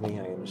 Believe me,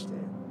 I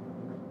understand.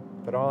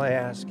 But all I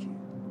ask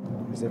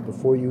is that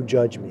before you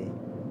judge me,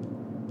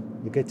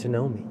 you get to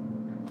know me.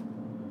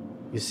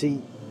 You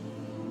see,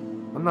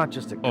 I'm not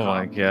just a cop. Oh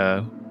my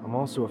god. I'm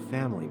also a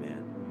family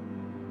man.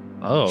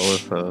 Oh,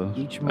 with a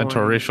Each morning,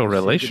 interracial I say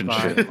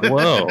relationship. goodbye to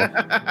Whoa.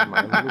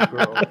 my little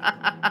girl,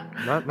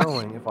 not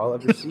knowing if I'll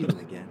ever see them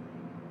again.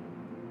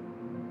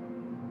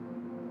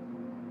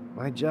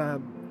 My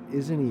job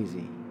isn't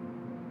easy.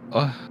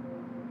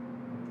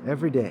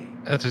 Every day.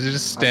 Did you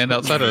just stand I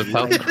outside put of his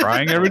my house life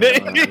crying every day?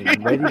 on the line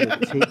and ready to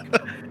take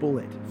a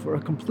bullet for a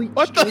complete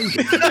stranger. But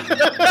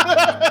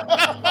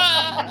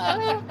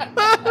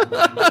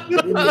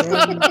in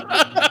the end,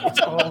 it's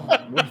all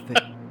worth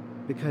it.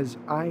 Because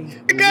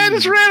The guy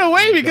just ran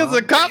away because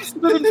the cops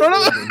stood in front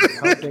of him.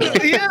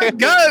 He had a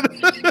gun.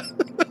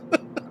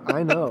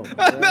 I know.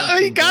 No,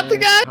 he got the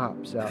guy.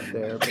 Cops out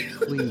there, but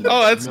please.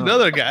 Oh, that's no.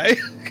 another guy.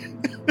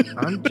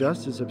 I'm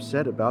just as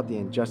upset about the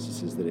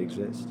injustices that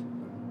exist.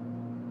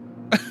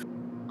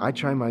 I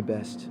try my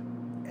best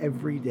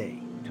every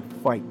day to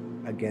fight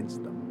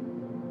against them.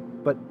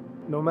 But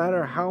no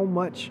matter how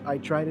much I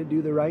try to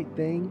do the right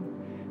thing,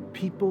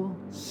 people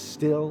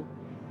still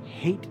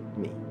hate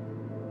me.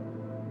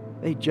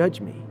 They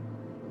judge me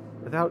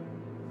without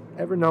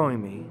ever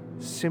knowing me,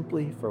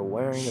 simply for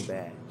wearing a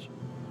badge.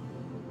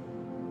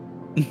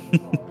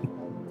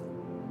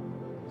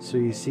 So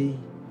you see,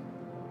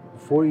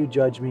 before you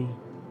judge me,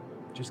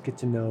 just get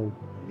to know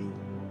me.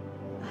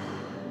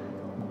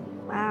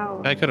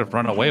 Wow. I could have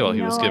run away while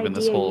he was No giving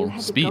this idea you whole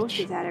had to go through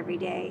speech. that every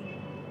day.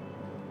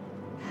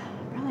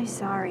 Really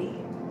sorry.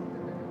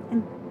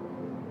 And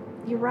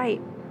you're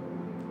right.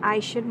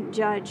 I shouldn't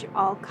judge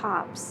all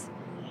cops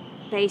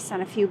based on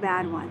a few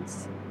bad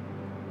ones.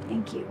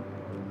 Thank you.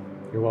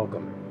 You're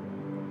welcome.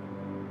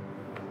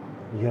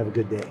 You have a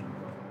good day.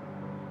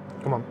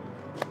 Come on.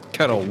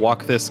 Gotta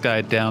walk this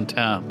guy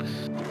downtown.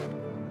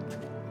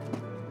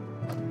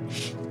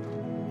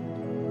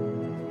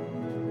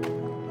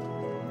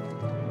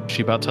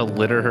 She about to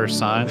litter her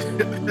sign?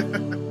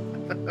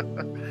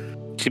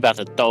 She about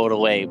to throw it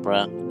away,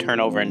 bruh. Turn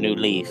over a new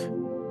leaf.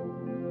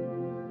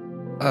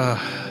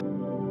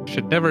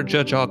 Should never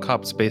judge all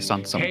cops based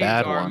on some Hey,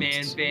 bad Garman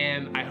ones.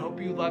 fam, I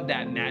hope you love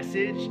that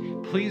message.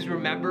 Please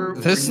remember,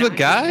 This we're is the not just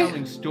guy?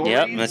 telling stories,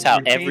 Yep, that's how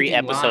we're every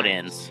changing episode lives.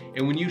 ends.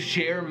 And when you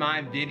share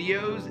my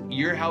videos,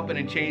 you're helping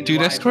to change Dude,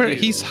 I lives swear too.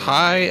 he's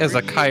high as a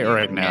Appreciate kite you,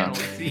 right and now. I'll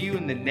see you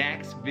in the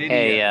next video.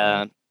 Hey,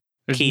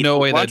 There's Keith, no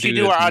way why that don't you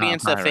dude do is our not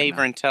audience high a right favor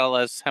now. and tell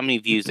us how many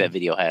views that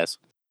video has?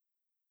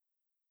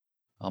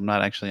 I'm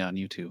not actually on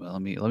YouTube. Let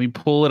me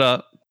pull it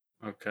up.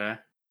 Okay.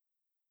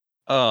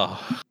 Oh,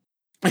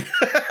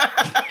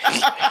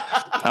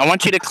 I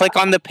want you to click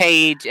on the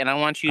page, and I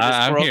want you to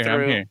I'm scroll here. through.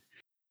 I'm here.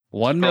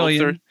 Scroll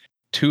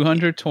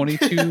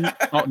 1,222,000.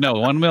 Oh no,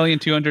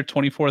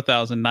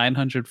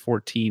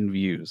 1,224,914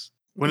 views.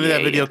 When did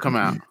that video come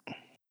out?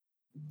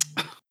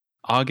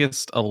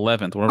 August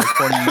 11th.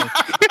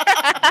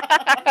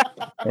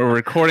 We're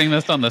recording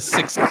this on the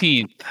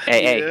 16th.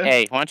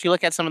 Hey, why don't you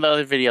look at some of the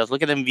other videos?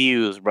 Look at them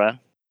views, bruh.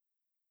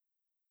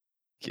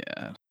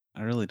 Yeah,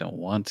 I really don't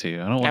want to.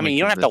 I don't want. I mean,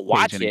 you don't have to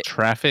watch it.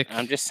 Traffic.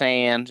 I'm just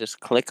saying, just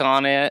click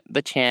on it,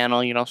 the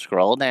channel,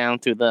 scroll down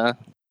through those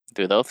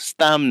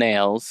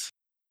thumbnails.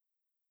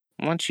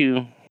 Why don't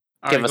you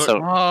give us a...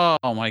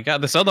 Oh my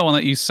god, this other one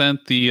that you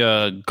sent,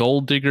 the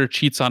gold digger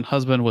cheats on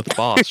husband with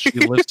boss. She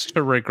lives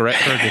to regret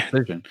her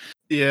decision.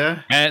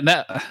 Yeah. And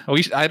that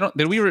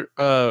did we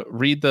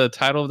read the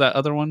title of that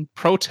other one?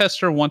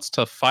 Protester wants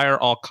to fire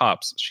all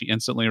cops. She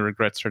instantly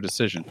regrets her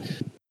decision.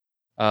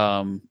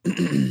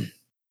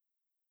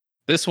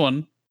 This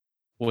one,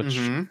 which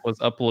was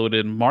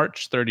uploaded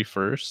March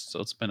 31st, so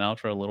it's been out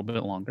for a little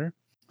bit longer.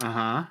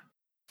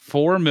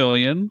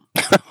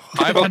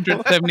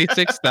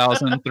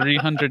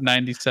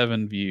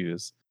 4,576,397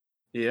 views.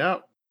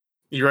 Yep.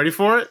 You ready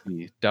for it?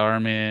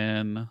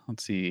 Darman,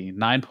 let's see,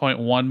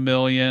 9.1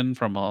 million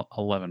from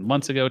 11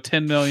 months ago,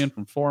 10 million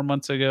from 4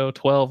 months ago,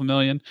 12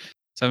 million,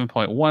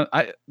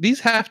 7.1. These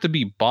have to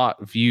be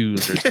bot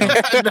views or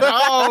something.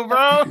 No,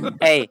 bro.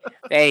 Hey,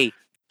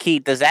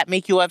 Keith, does that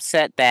make you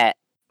upset that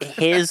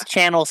his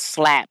channel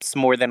slaps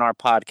more than our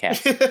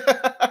podcast?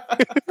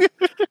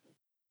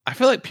 I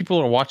feel like people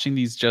are watching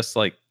these just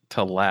like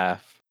to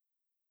laugh.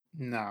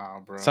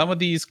 No, bro. Some of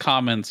these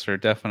comments are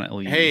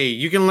definitely... Hey,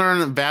 you can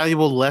learn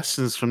valuable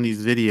lessons from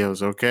these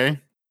videos, okay?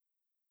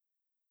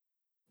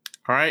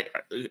 All right.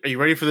 Are you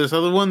ready for this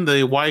other one?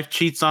 The wife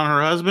cheats on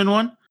her husband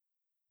one?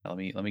 Let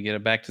me get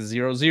it back to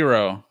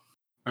 0-0.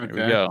 Okay.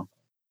 Here we go.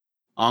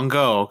 On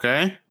go,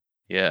 okay?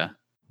 Yeah.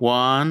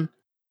 1,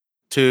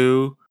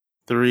 2,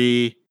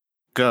 3,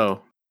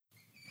 go.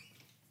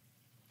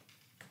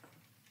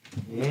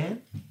 Yeah?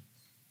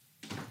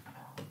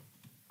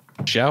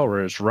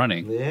 Shower is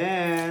running.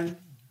 Leanne,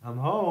 I'm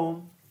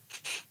home.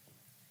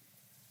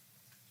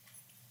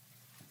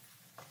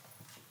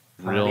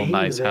 Real Honey,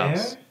 nice you there?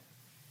 house.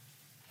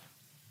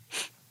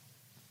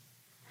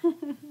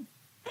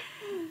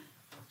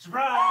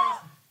 Surprise!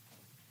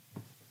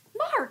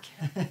 Mark!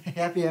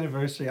 Happy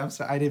anniversary. I'm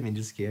sorry. I didn't mean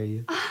to scare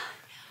you.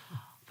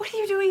 What are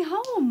you doing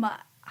home? I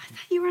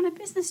thought you were on a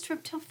business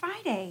trip till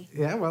Friday.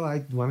 Yeah, well,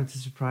 I wanted to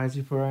surprise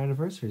you for our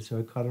anniversary, so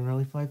I caught an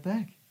early flight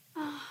back.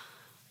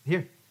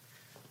 Here.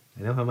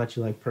 I know how much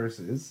you like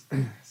purses,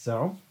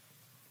 so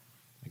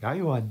I got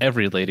you one.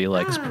 Every lady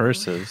likes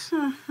purses.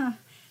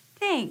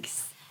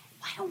 Thanks.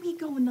 Why don't we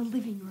go in the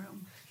living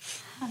room?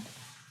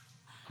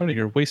 Honey,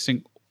 you're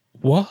wasting...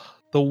 What?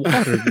 The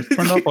water just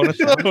turned up on its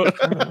own.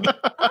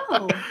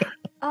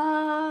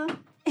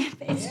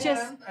 It's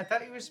just... I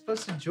thought you were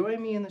supposed to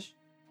join me in the...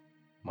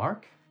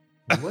 Mark?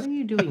 What are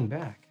you doing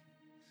back?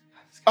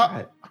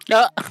 Like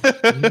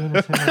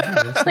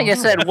I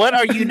said, what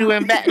are you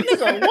doing back?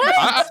 Nigga, what?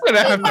 I'm going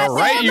to have to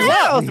write you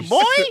out,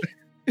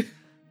 boy.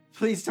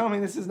 Please tell me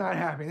this is not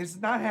happening. This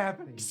is not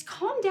happening. Just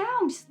calm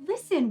down. Just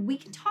listen. We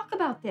can talk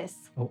about this.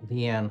 Oh,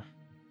 Leanne,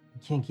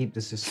 you can't keep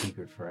this a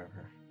secret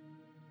forever.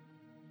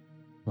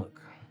 Look,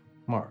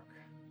 Mark,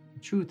 the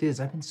truth is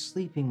I've been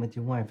sleeping with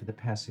your wife for the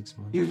past 6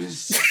 months. You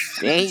just...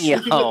 Damn.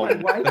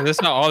 Is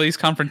this not all these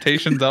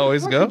confrontations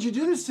always Why go? did you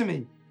do this to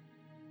me?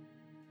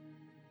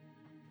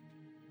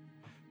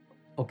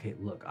 Okay,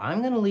 look,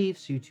 I'm gonna leave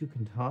so you two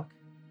can talk.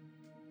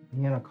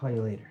 Leanne, I'll call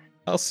you later.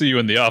 I'll see you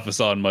in the office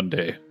on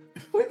Monday.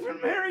 We've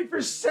been married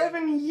for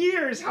 7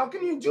 years. How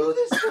can you do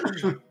this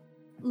to me?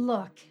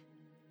 Look,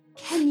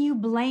 can you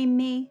blame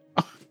me?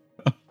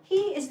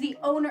 He is the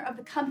owner of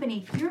the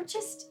company. You're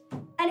just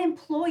an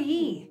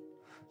employee.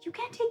 You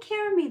can't take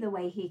care of me the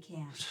way he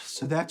can.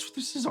 So that's what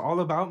this is all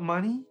about,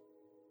 money?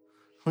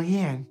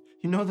 Leanne,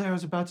 you know that I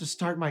was about to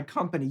start my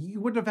company. You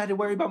wouldn't have had to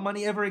worry about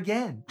money ever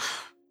again.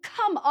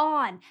 Come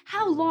on.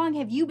 How long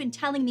have you been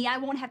telling me I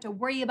won't have to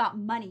worry about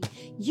money?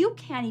 You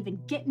can't even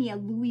get me a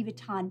Louis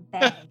Vuitton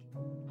bag. I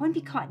wouldn't be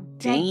caught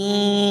dead.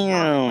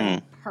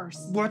 Damn.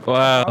 Purse. What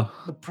Wow.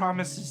 about the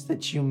promises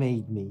that you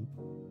made me?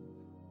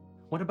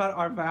 What about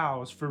our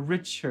vows for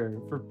richer,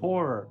 for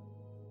poorer?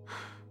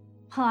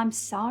 Well, I'm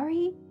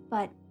sorry,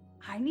 but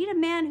I need a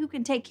man who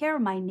can take care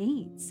of my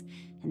needs.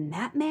 And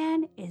that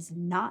man is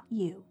not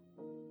you.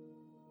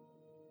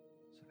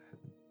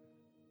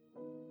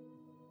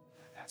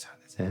 That's how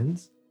this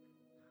ends?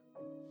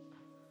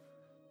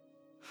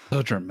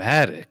 So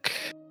dramatic.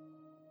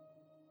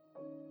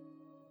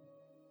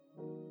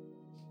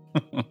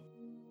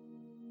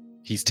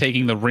 He's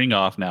taking the ring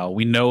off now.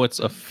 We know it's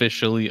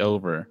officially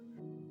over.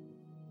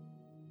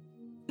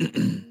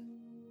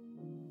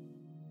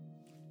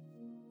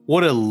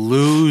 What a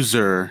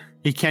loser.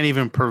 He can't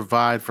even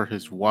provide for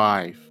his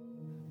wife.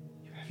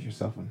 You have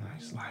yourself a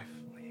nice life.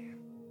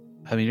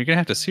 I mean, you're going to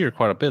have to see her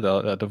quite a bit, though.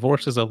 A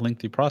divorce is a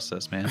lengthy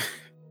process, man.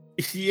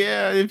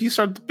 Yeah, if you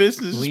start the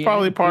business, it's Leanne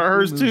probably part of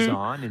hers quickly moves too.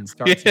 on and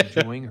starts Yeah.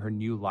 enjoying her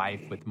new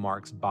life with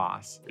Mark's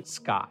boss,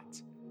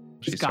 Scott.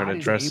 She Scott started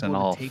is dressing able to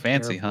all take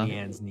fancy, care of huh?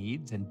 Leanne's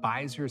needs and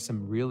buys her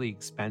some really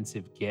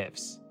expensive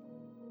gifts.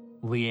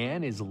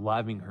 Leanne is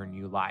loving her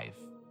new life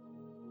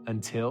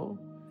until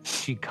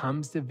she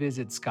comes to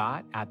visit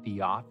Scott at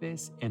the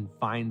office and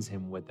finds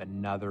him with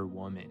another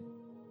woman.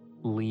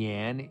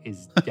 Leanne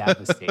is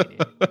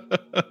devastated.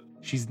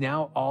 She's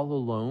now all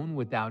alone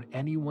without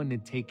anyone to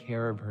take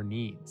care of her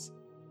needs.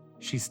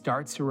 She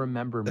starts to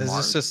remember Does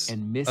Mark this just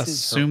and misses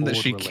assume her that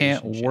old she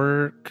can't relationship.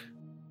 work?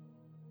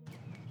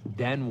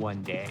 Then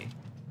one day,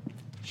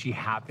 she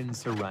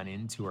happens to run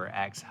into her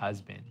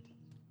ex-husband.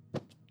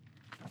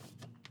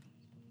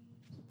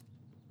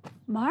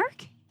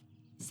 Mark?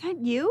 Is that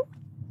you?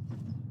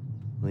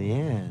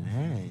 Leanne,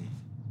 hey.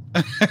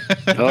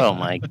 Oh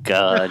my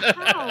God.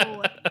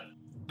 How?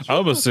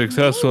 I'm a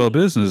successful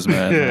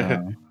businessman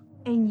now.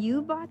 And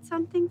you bought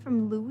something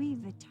from Louis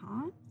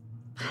Vuitton?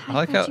 I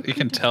like how you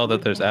can tell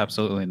that there's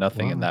absolutely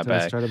nothing in that After I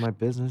bag. started my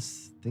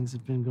business, things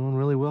have been going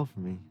really well for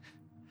me.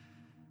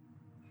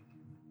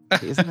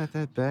 Hey, isn't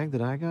that bag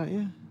that I got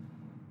you?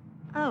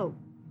 Oh,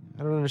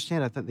 I don't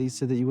understand. I thought they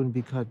said that you wouldn't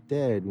be caught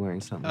dead wearing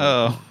something.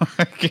 Oh,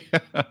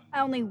 I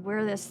only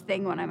wear this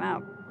thing when I'm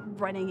out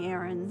running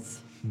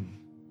errands.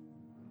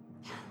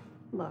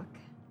 Look,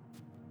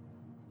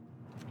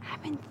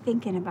 I've been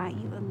thinking about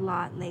you a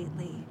lot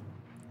lately.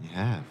 You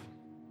have.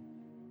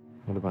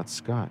 What about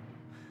Scott?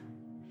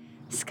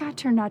 Scott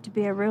turned out to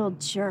be a real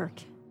jerk.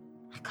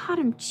 I caught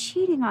him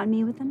cheating on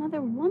me with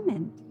another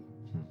woman.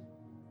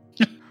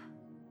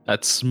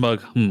 that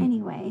smug.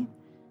 Anyway,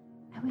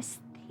 I was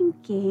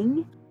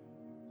thinking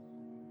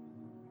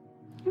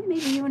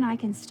maybe you and I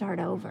can start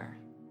over.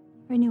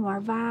 Renew our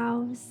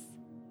vows.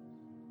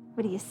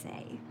 What do you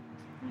say?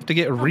 To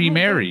get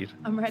remarried.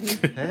 I'm ready.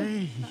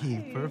 Hey,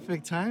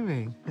 perfect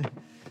timing.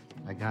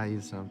 I got you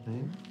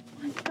something.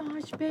 Oh my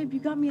gosh, babe, you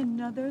got me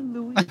another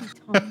Louis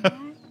Vuitton bag?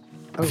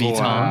 Vuitton.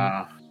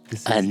 Wow.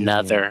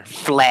 Another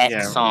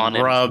flex on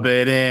him. Rub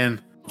it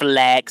in.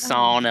 Flex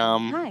on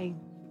him. Hi.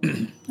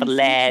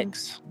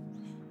 Flex.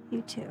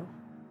 You too.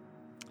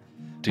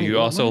 Do you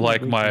also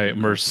like my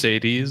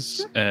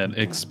Mercedes and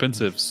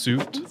expensive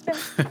suit?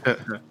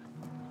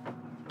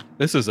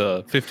 This is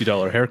a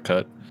 $50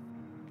 haircut.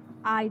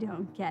 I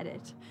don't get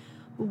it.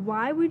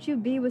 Why would you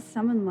be with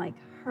someone like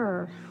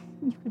her?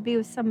 You could be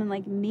with someone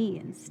like me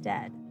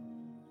instead.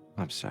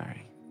 I'm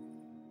sorry.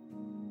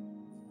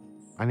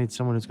 I need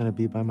someone who's going to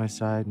be by my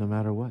side no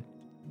matter what.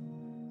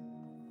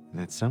 And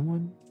that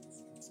someone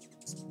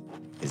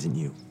isn't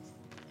you.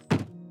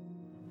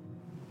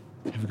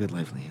 Have a good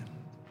life, Leanne.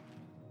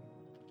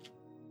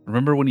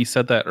 Remember when you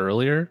said that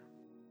earlier?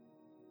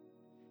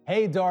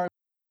 Hey, Dar.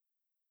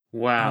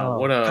 Wow, Oh,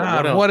 what a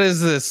God, what is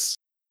this?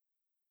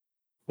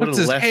 what What's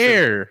a his lesson.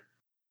 hair?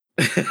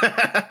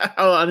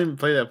 Oh, I didn't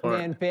play that part.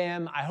 Man,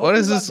 fam, I hope What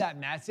you is love this that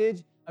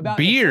message about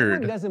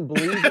beard? if someone doesn't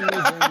believe in you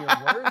during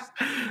your worst,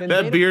 then they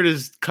That beard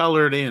is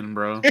colored in,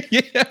 bro.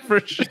 Yeah, for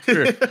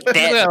sure. Look at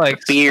That like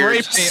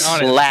beard spray paint on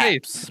his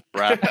face. slaps,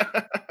 bro.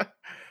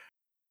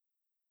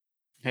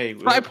 Hey,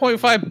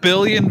 5.5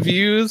 billion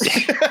views.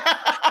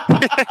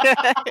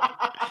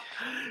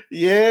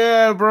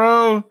 yeah,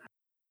 bro.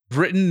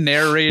 Written,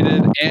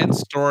 narrated, and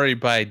story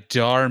by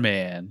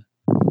Darman.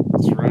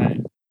 That's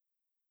right.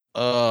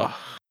 Ugh.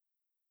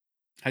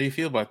 How do you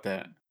feel about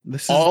that?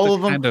 This is all the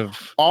of them. kind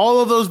of All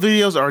of those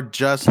videos are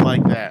just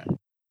like that.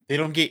 They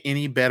don't get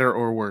any better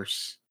or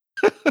worse.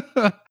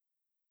 oh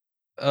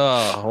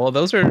well,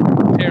 those are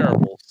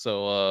terrible.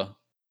 So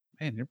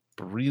man, you're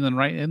breathing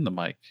right in the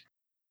mic.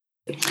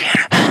 You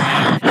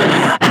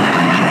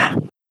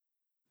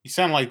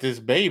sound like this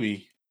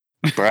baby.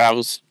 Bro, I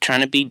was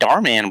trying to be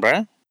Darman,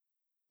 bro.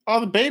 Oh,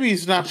 the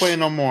baby's not playing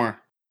no more.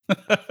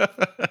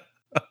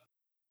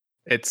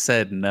 It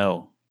said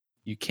no.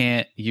 You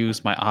can't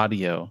use my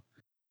audio.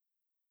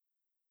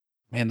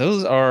 Man,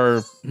 those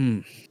are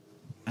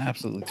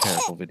absolutely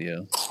terrible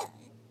videos.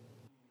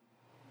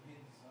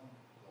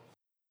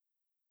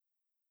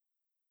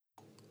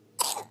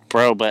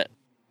 Bro, but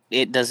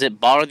does it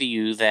bother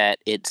you that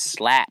it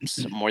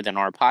slaps more than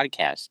our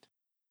podcast?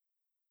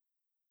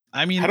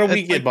 I mean, How do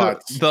we it's get like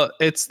bots?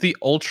 it's the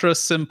ultra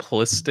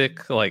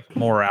simplistic like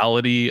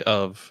morality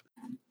of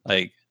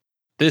like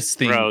this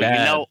thing Bro,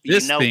 bad,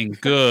 this thing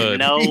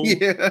good.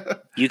 Yeah.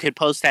 You could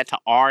post that to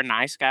our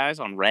nice guys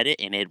on Reddit,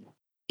 and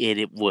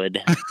it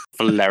would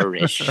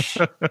flourish.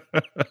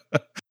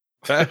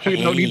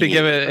 We don't need to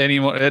give it any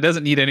more. It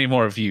doesn't need any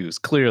more views.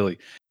 Clearly,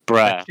 Bruh.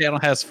 that channel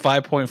has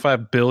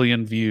 5.5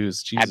 billion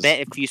views. Jesus I bet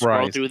if you scroll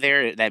Christ. through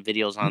there, that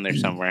video's on there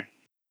somewhere.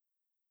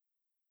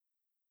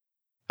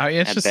 I mean,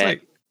 it's I just bet.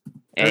 like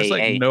there's Hey,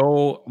 like hey.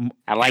 no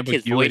I like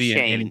his voice ambiguity in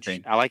change.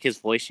 anything. I like his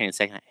voice change.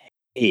 Second,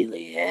 hey,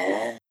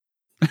 Leanne.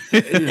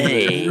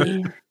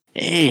 Hey,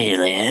 hey,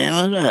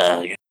 Leanne. What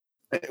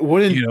up?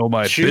 Wouldn't You know,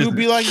 my Chew business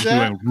be like is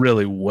that? doing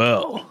really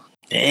well.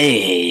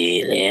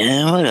 Hey,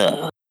 Leanne. What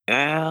up?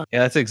 Yeah,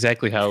 that's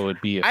exactly how it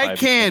would be. If I became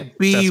can't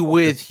be successful.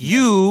 with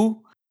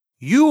you.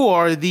 You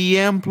are the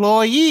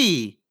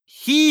employee.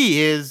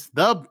 He is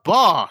the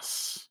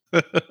boss.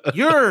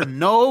 You're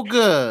no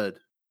good.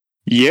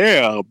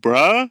 Yeah,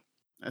 bruh.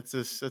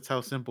 That's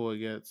how simple it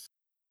gets.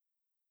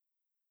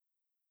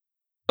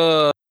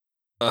 I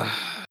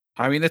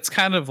mean, it's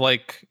kind of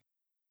like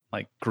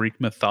Greek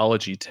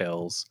mythology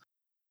tales,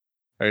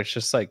 or it's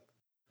just like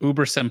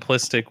uber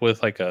simplistic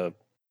with like a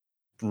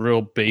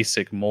real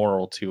basic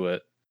moral to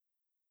it.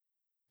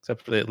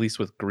 Except for at least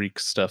with Greek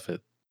stuff,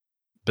 it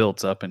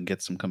builds up and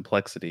gets some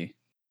complexity.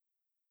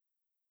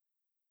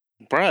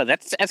 Bruh,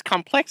 that's as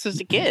complex as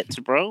it gets,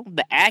 bro.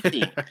 The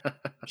acting,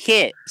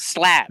 hit,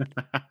 slap.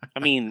 I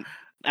mean,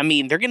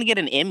 they're gonna get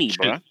an Emmy,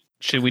 bro.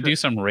 Should we do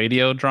some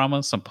radio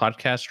dramas, some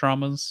podcast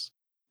dramas?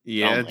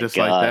 Yeah, Oh my just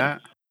God. like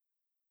that.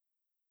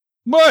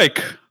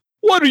 Mike,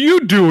 what are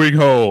you doing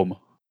home?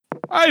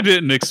 I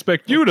didn't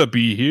expect you to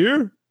be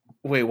here.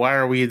 Wait, why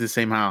are we in the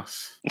same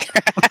house?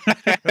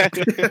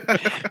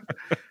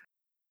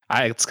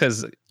 It's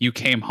because you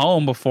came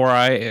home before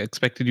I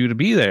expected you to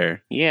be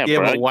there. Yeah, Yeah,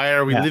 bro. but why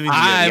are we living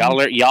I'm-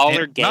 together? Y'all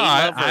are gay No,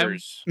 I'm-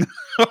 lovers.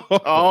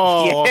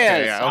 Oh, yes,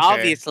 okay, okay.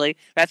 obviously.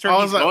 That's where I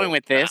he's was like, going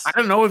with this. I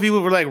don't know if you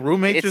were like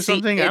roommates or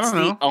something. I It's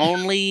don't know. the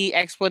only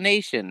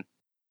explanation.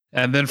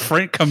 And then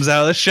Frank comes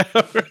out of the shower.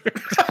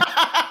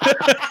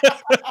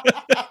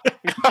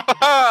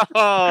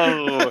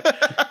 Oh,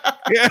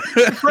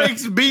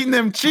 Frank's beating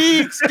them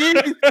cheeks,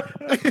 dude.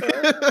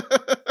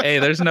 Hey,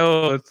 there's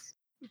no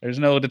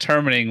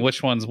determining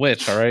which one's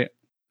which. All right,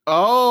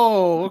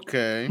 Oh,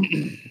 okay.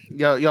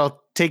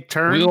 Y'all take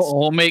turns.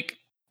 we'll make.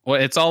 Well,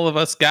 it's all of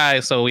us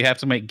guys, so we have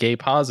to make gay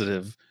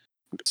positive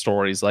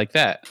stories like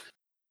that.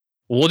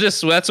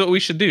 That's what we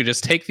should do.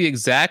 Just take the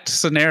exact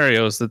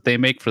scenarios that they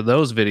make for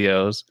those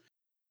videos,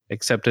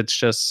 except it's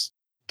just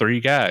 3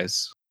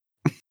 guys.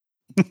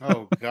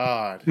 Oh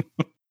God.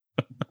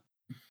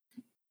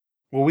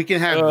 Well, we can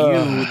have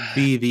you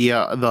be the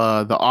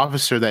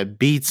officer that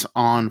beats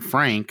on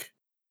Frank.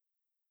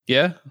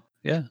 Yeah.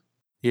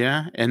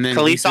 Yeah, and then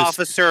police he just-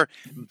 officer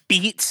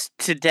beats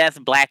to death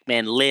black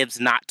man, lives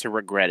not to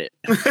regret it.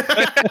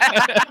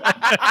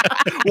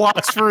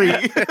 walks free.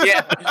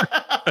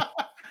 Yeah.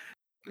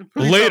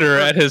 Later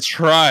at his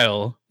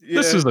trial,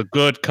 this Yeah. is a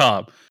good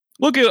cop.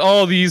 Look at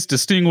all these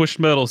distinguished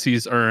medals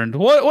he's earned.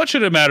 What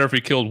should it matter if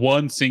he killed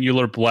one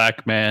singular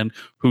black man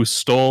who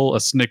stole a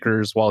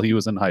Snickers while he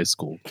was in high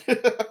school?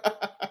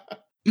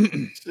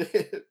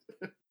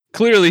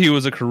 Clearly, he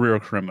was a career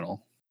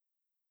criminal.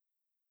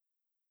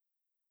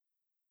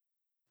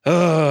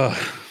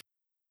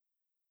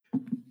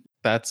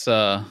 that's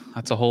a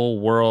whole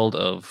world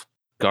of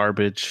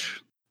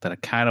garbage that I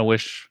kind of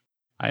wish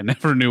I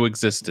never knew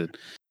existed.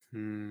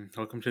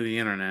 Welcome to the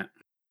internet.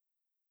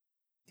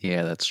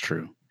 Yeah, that's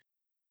true.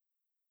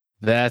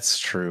 That's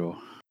true.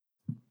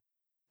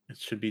 It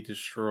should be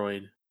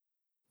destroyed.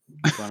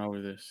 We've gone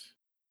over this.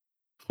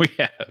 We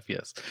have,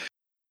 yes.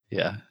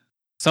 Yeah.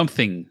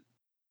 Something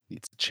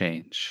needs to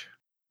change.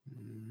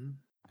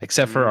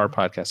 Except for our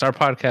podcast. Our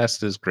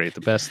podcast is great.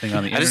 The best thing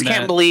on the I internet. just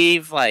can't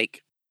believe,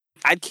 like,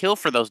 I'd kill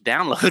for those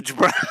downloads,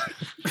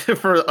 bro.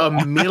 For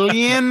 1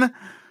 million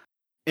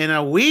in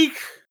a week?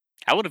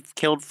 I would have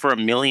killed for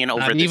 1 million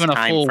over Not this even a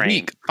time full frame.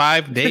 week.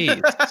 5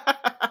 days.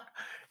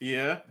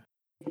 Yeah.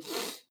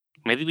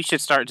 Maybe we should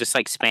start just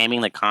like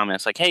spamming the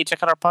comments, like, "Hey,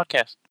 check out our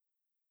podcast."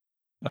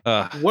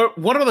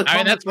 What are the comments? I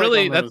mean, that's like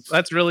really on those?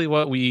 that's really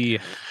what we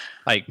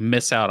like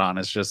miss out on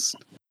is just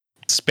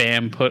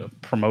spam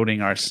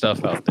promoting our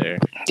stuff out there.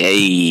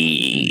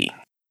 Hey,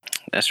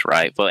 that's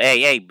right. Well,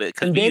 hey, but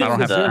because we I don't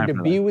have deserve time to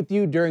for be with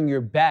you during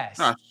your best.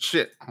 Oh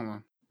shit! Hold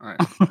on. All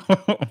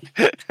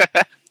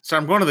right. So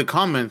I'm going to the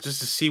comments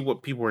just to see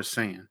what people are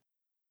saying.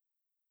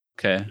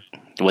 Okay.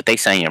 what they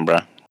saying, bro.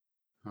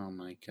 Oh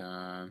my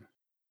god.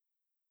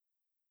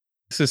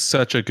 This is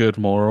such a good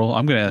moral.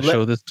 I'm gonna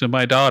show this to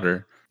my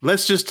daughter.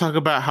 Let's just talk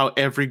about how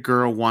every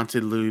girl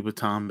wanted Louis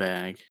Vuitton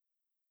bag.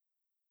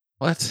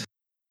 What? Let's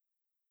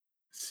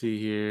see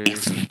here.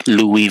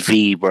 Louis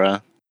V, bro.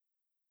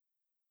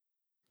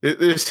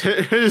 Here's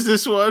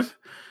this one.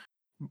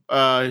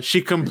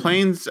 She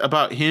complains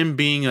about him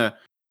being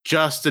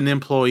just an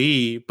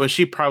employee, but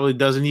she probably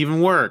doesn't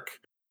even work.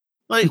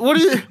 Like, why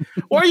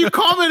are you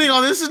commenting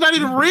on this? This is not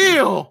even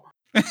real.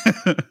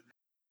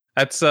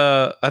 That's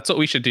what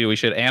we should do. We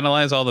should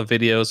analyze all the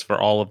videos for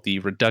all of the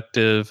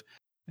reductive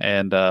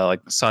and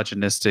like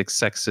misogynistic,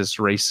 sexist,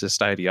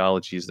 racist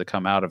ideologies that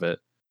come out of it,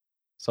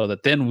 so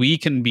that then we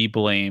can be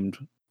blamed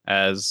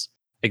as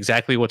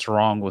exactly what's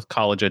wrong with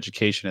college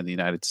education in the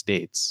United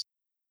States.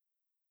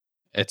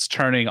 It's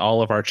turning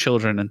all of our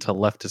children into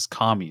leftist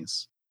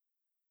commies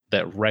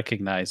that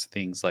recognize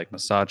things like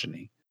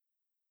misogyny.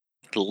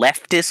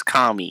 Leftist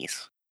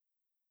commies.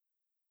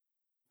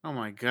 Oh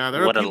my god,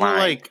 there What are a people line.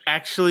 like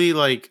actually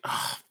like,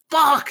 oh,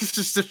 fuck, it's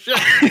just a shit.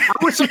 I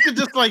wish I could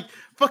just like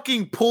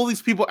fucking pull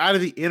these people out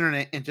of the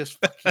internet and just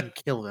fucking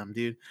kill them,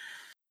 dude.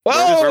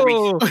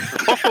 Whoa!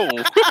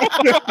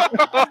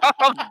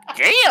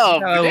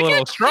 Damn, A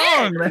little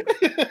strong.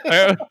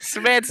 This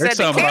man said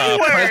the K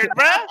word,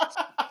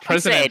 bro.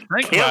 President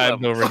Frank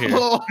vibes over here.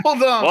 Hold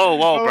on.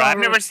 Whoa, bro. I've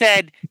never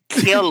said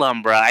kill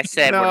them, bro. I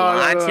said we're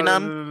launching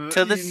them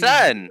to the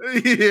sun.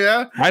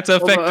 Yeah. That's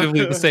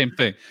effectively the same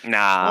thing.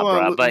 Nah, Hold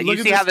on, bro. But look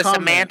you at see how this the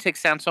comment. semantics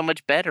sound so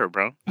much better,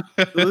 bro.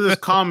 Look at this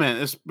comment.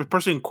 This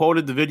person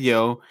quoted the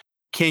video.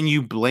 Can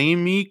you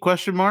blame me?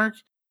 Question mark.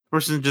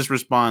 Person just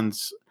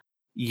responds,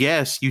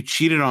 yes, you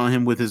cheated on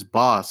him with his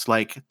boss.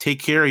 Like,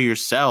 take care of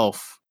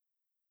yourself.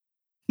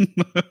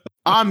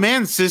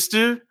 Amen,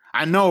 sister.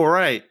 I know,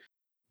 right?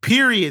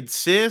 Period,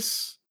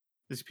 sis.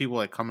 These people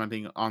like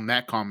commenting on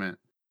that comment.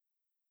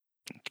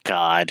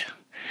 God,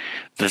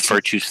 the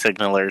virtue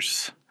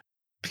signalers.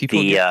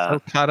 People get so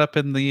caught up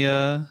in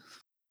the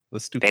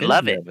stupidity. They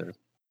love it. of it.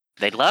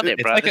 They love it,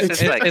 It's bro. like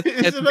This is like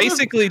it's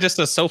basically just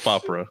a soap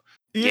opera.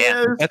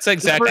 Yeah. That's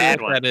exactly bad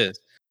what one. that is.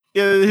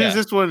 Yeah, here's Yeah.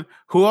 this one.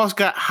 Who else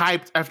got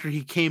hyped after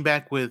he came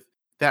back with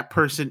that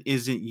person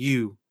isn't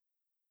you?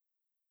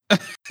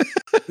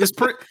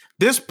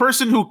 This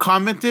person who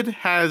commented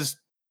has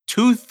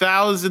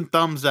 2,000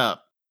 thumbs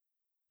up.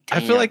 I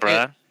feel like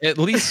bruh. at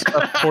least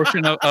a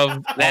portion of all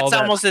That's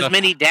that almost as stuff-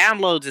 many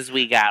downloads as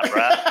we got,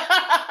 bro.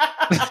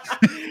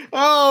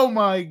 Oh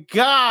my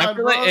god! I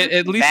feel like bro.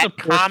 at least a That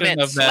portion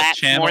comment of that slaps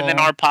channel, more than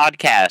our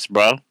podcast,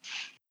 bro.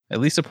 at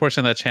least a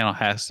portion of that channel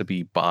has to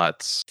be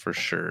bots for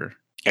sure.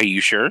 Are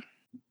you sure?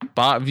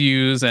 Bot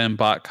views and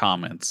bot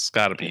comments,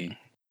 gotta be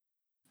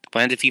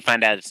What if you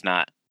find out it's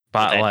not?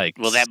 bot likes.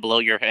 Will that blow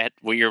your head?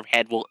 Will your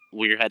head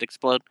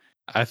explode?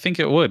 I think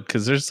it would,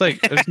 because there's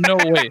no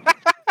way.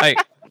 Like,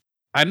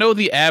 I know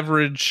the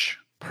average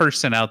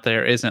person out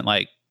there isn't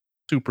like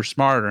super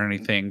smart or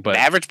anything, but The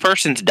average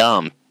person's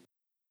dumb.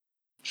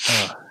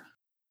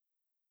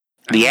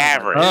 The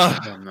average. I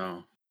don't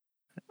know.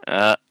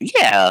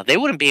 Yeah, they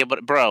wouldn't be able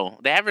to, bro.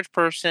 The average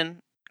person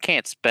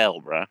can't spell,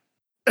 bro.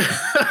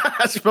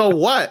 Spell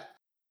what?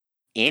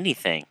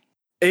 Anything.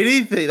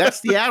 Anything. That's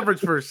the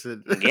average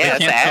person. Yeah, they that's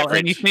can't spell average.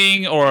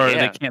 anything, or Yeah.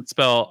 they can't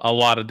spell a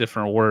lot of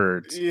different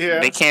words. Yeah.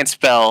 They can't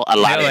spell a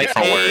lot Yeah, of like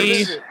different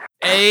words.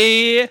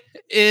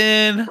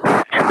 A-N.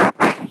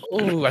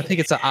 Oh, I think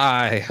it's an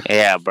I.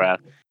 Yeah, bro.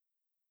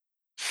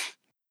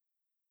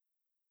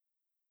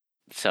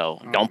 So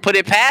don't put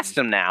it past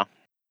them now.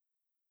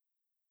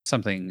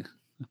 Something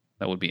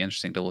that would be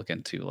interesting to look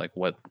into, like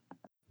what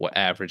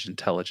average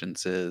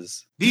intelligence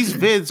is. These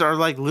vids are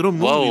like little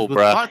movies Whoa, with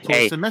bro. plot twists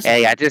Hey, and messages.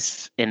 hey, I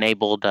just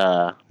enabled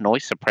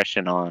noise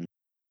suppression on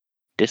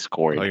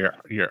Discord. Oh,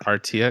 your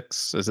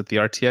RTX? Is it the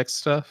RTX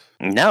stuff?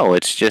 No,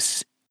 it's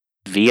just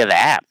via the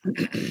app.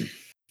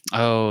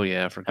 Oh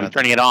yeah, I forgot. I'm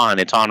turning it on.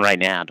 It's on right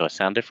now. Do I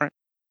sound different?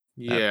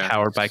 Yeah.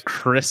 Powered by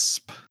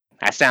Crisp.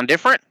 That sound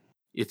different?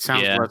 It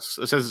sounds Yeah. less.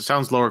 It says it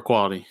sounds lower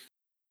quality.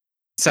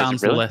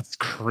 Sounds really? less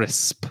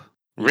crisp.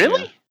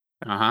 Really?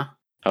 Uh huh.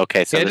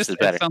 Okay, so Yeah, this is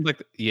better. It sounds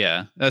like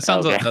that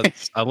sounds Okay.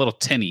 a little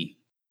tinny.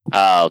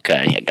 Oh,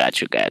 okay. Yeah,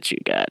 got you.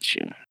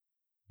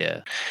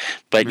 Yeah.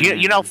 But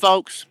you know,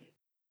 folks,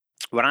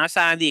 when I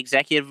signed the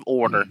executive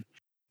order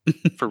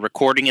for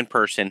recording in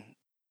person,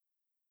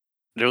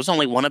 there was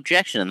only one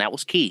objection, and that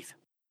was Keith.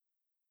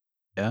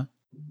 Yeah.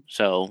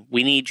 So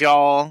we need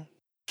y'all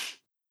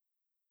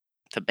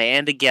to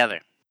band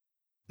together.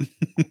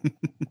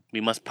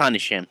 We must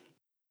punish him.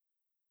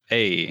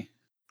 Hey,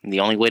 And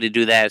the only way to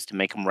do that is to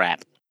make him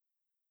rap.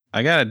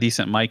 I got a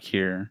decent mic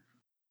here.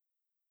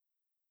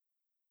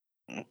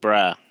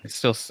 Bruh.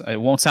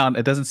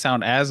 It doesn't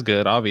sound as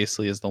good,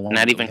 obviously, as the one.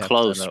 Not that even we have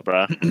close, set up.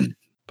 bruh.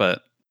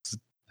 But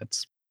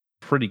it's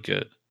pretty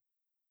good.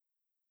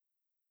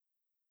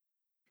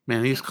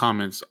 Man, these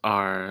comments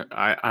are.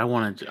 I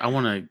want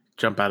to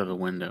jump out of the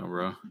window,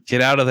 bro.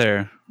 Get out of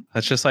there.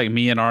 That's just like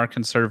me and our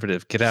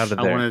conservative. Get out of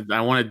there.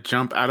 I want to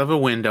jump out of a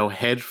window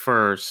head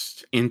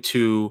first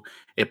into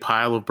a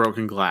pile of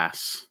broken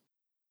glass.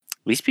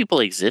 These people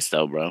exist,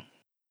 though, bro.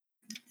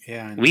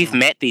 Yeah, I know. We've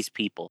met these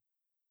people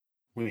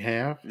We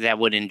have. that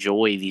would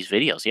enjoy these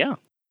videos. Yeah.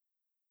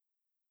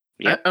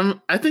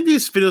 I think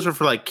these videos are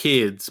for like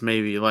kids,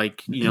 maybe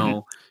like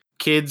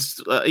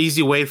kids.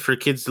 Easy way for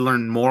kids to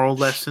learn moral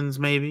lessons,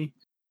 maybe.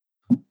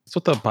 That's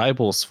what the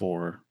Bible's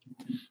for.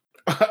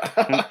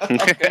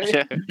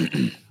 Okay.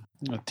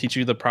 It'll teach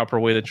you the proper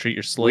way to treat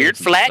your slaves. Weird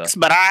and flex,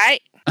 stuff. but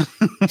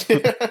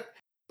alright.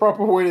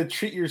 Proper way to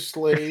treat your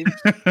slave.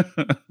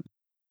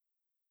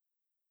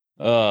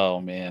 Oh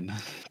man.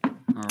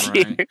 All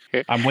right.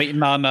 I'm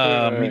waiting on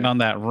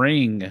that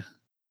ring.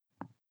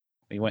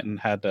 We went and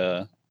had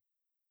to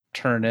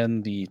turn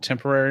in the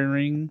temporary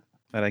ring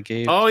that I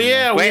gave. Oh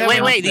yeah.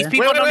 Wait. These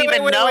people don't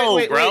even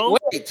know, bro.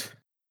 Wait.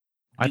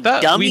 I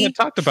thought dummy. we had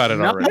talked about it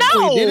already.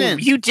 No, we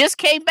didn't. you just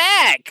came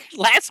back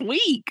last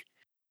week.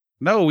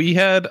 No,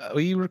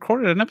 we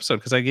recorded an episode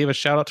because I gave a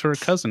shout out to her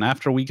cousin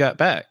after we got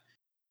back.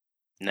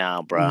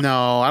 No, bro.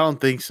 No, I don't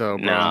think so,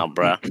 bro. No,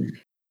 bro. I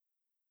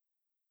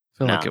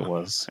feel like No. it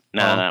was.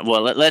 No.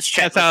 Well, let's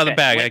check. That's out of the let's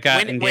bag. check.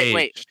 I got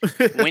Wait.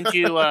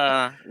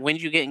 engaged.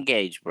 When'd you get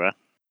engaged, bro?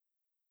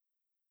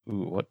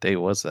 Ooh, what day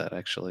was that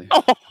actually?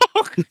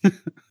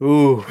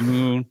 Ooh.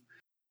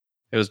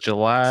 It was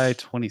July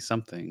 20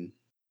 something.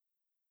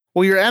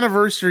 Well, your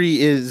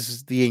anniversary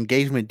is the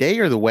engagement day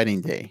or the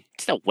wedding day?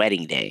 It's the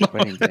wedding day.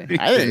 Wedding day.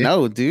 I didn't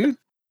know, dude.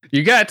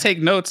 You gotta take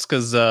notes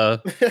because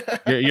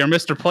you're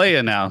Mr.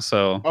 Playa now.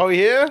 So Oh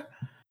yeah.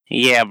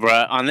 Yeah,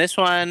 bro. On this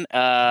one,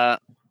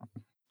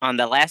 on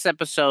the last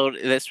episode,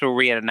 that's where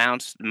we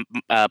announced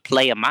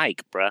play a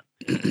mic, bro.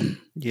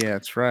 Yeah,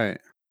 that's right.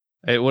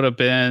 it would have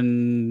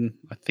been.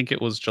 I think it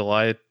was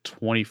July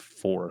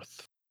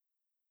 24th.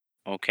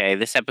 Okay,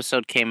 this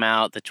episode came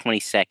out the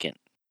 22nd.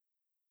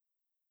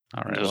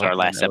 All right, It was well, our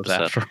last that was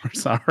episode.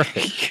 afterwards. All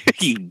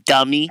right. You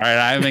dummy. All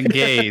right, I'm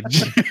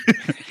engaged.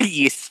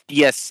 you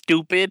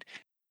stupid.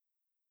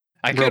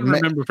 I Bro, couldn't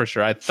remember for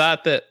sure. I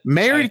thought that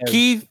Married I have-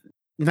 Keith,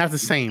 not the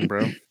same,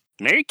 bro.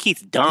 Mary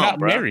Keith's I'm dumb, not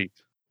bro. married.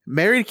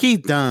 Married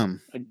Keith,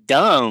 dumb.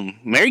 Dumb.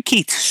 Mary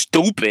Keith's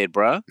stupid,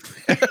 bro.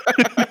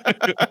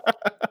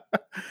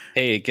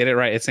 Hey, get it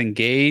right. It's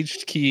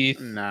engaged, Keith.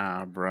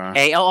 Nah, bro.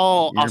 Hey, You're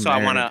also I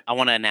married.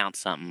 wanna announce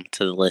something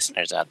to the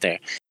listeners out there.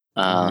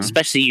 Mhm.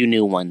 Especially you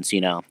new ones,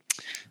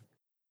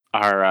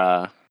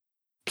 Our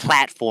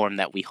platform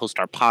that we host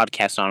our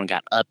podcast on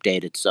got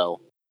updated, so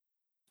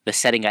the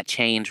setting got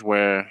changed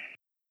where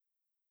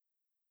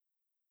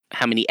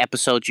how many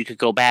episodes you could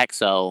go back,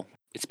 so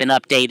it's been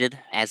updated.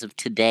 As of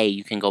today,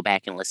 you can go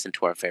back and listen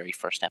to our very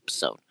first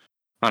episode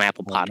on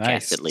Apple Oh, Podcasts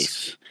nice. at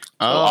least. So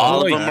Oh,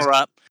 all of nice. them are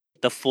up.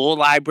 The full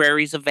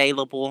library's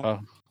available. Oh,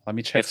 let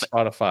me check If-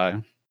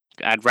 Spotify.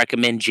 I'd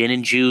recommend Gin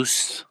and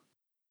Juice.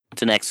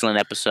 It's an excellent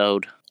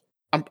episode.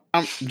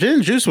 Gin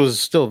and Juice was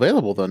still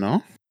available though,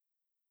 no?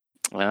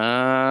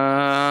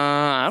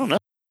 I don't know.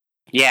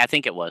 Yeah, I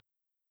think it was.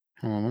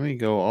 Hold on, let me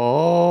go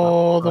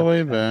all the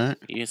way back.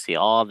 You can see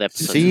all the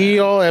episodes. See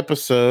now. all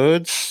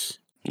episodes.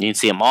 You can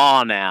see them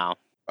all now.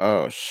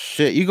 Oh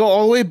shit! You go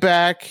all the way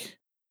back.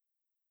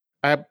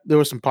 There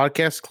were some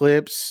podcast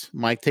clips.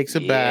 Mike takes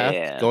a Yeah.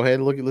 bath. Go ahead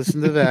and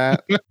listen to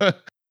that.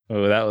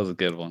 Oh, that was a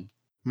good one.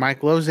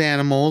 Mike loves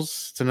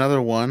animals. It's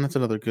another one. That's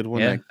another good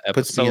one. Yeah, That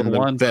puts me in the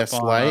one's best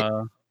light.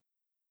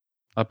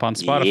 Up on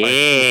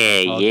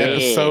Spotify. Yeah, yeah.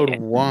 Episode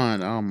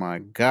 1. Oh my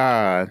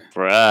god.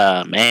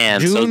 Bruh, man,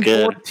 so June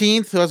good.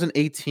 14th,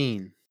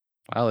 2018.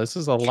 Wow, this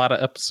is a lot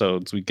of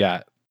episodes we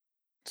got.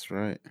 That's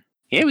right.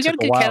 Yeah, we got a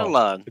Took good while.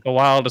 catalog. Took a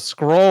while to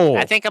scroll.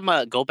 I think I'm going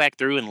to go back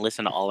through and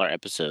listen to all our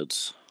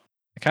episodes.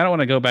 I kind of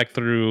want to go back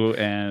through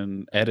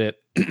and edit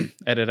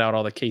out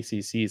all the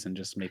KCCs and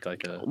just make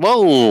like a.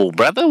 Whoa,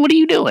 brother, what are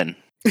you doing?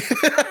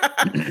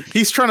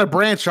 He's trying to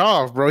branch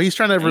off, bro. He's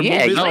trying to remove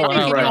Yeah, his you like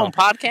no, your no. own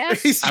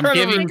podcast? He's I'm trying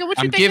to giving, what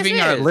you I'm think this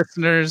giving our is?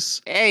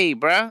 listeners Hey,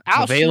 bro,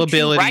 I'll shoot you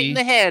Availability. right in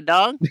the head,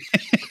 dog.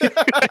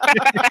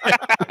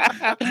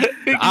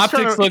 The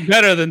optics look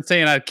better than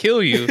saying I'd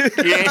kill you.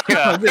 Yeah.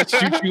 I'll just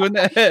shoot you in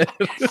the head.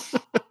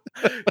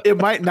 It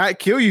might not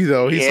kill you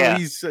though. Yeah.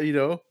 He's you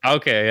know.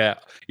 Okay, yeah.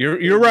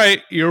 You're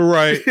right. You're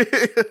right.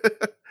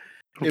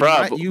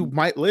 You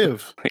might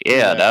live.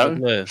 Yeah,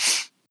 dog.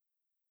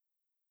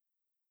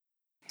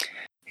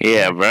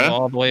 Yeah, bro.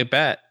 All the way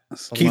back.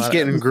 Keeps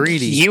getting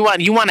greedy. You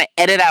want to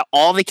edit out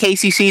all the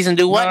KCCs and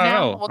do what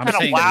now? No. What I'm kind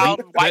of saying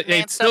wild white man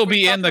they'd still stuff we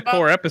be in talking the about?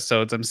 core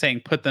episodes. I'm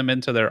saying put them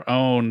into their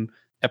own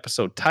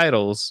episode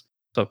titles.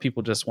 So if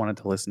people just wanted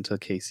to listen to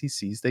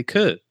KCCs, they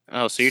could.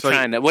 Oh, so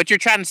what you're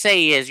trying to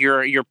say is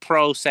you're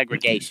pro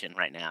segregation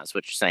right now. Is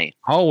what you're saying?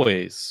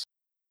 Always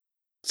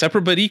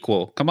separate but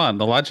equal. Come on,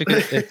 the logic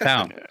is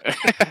down.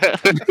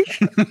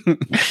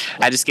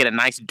 I just get a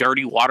nice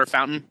dirty water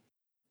fountain.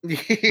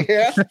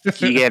 Yeah.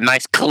 You get a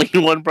nice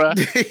clean one, bro.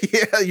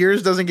 Yeah,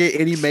 yours doesn't get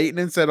any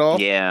maintenance at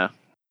all. Yeah.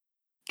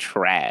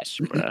 Trash,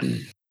 bro.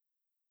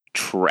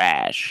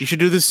 Trash. You should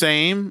do the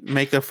same.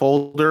 Make a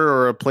folder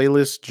or a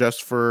playlist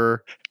just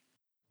for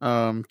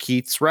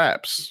Keith's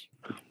raps.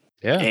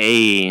 Yeah.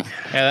 Hey. Yeah,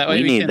 that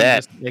way we need can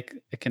that.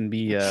 It can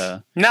be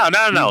No.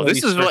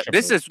 easily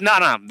This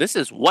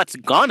is what's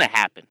gonna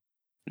happen.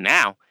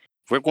 Now,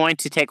 we're going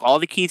to take all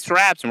the Keith's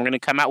raps and we're gonna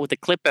come out with a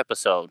clip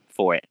episode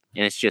for it.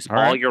 And it's just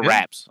all your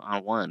raps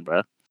on one,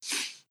 bro.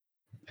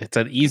 It's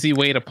an easy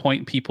way to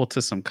point people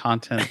to some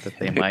content that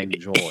they might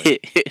enjoy.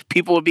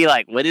 People would be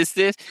like, what is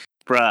this?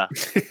 Bruh.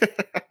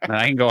 And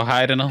I can go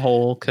hide in a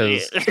hole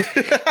because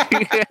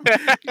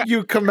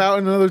you come out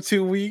in another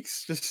 2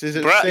 weeks. Just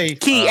say,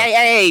 Key,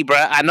 hey,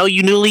 bruh. I know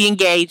you newly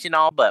engaged and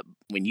all, but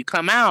when you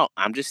come out,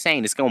 I'm just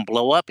saying it's gonna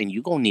blow up and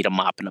you gonna need a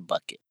mop and a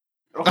bucket.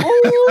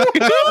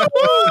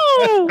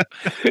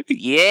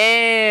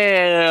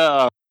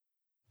 Yeah.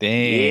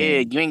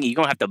 Dang. Yeah, you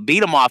gonna have to beat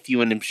them off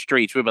you in them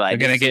streets. We'll be like,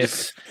 You're gonna get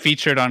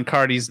featured on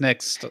Cardi's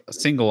next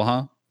single,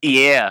 huh?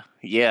 Yeah.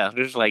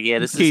 Just like,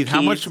 this Keith, is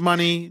how much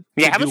money?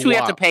 Yeah, how much do we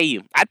have to pay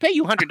you? I'd pay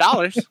you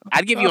 $100.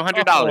 I'd give you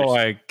 $100. Oh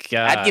my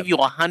god! I'd give you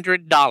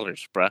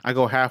 $100, bro. I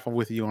go half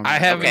with you on that. I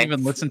haven't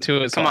even listened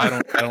to it, so I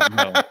don't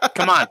know.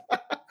 Come on,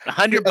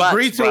 $100.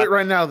 Agree to bruh. it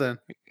right now, then.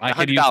 I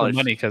could use some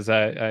money because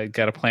I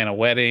got to plan a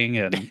wedding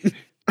and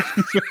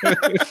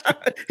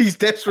he's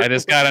desperate. I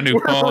just got a new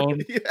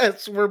phone.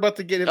 Yes, we're about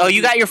to get it. Oh,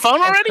 you got your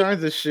phone already? All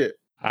kinds of shit.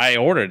 I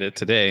ordered it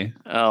today.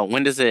 Oh,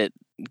 when does it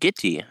get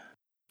to you?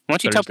 Why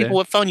don't you tell Thursday. people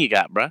what phone you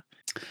got, bro?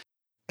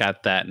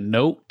 Got that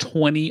Note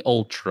 20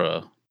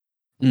 Ultra.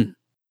 When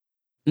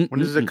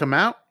does it come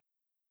out?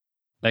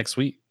 Next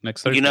week.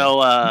 Next Thursday. You know,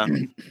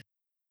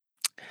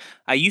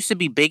 I used to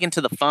be big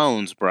into the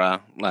phones, bro.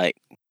 Like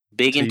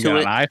big So you into got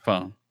it. an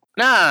iPhone.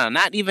 Nah,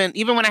 not even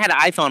when I had an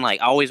iPhone. Like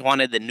I always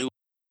wanted the new.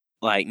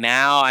 Like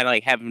now, I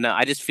like have no.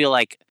 I just feel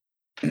like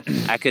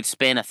I could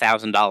spend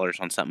 $1,000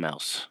 on something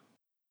else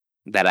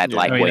that I'd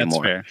like way that's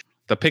more. fair.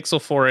 The Pixel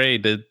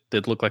 4a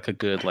did look like a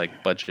good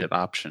like budget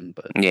option,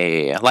 but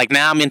Yeah. Like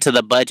now I'm into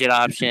the budget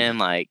option.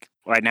 Like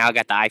right now I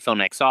got the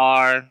iPhone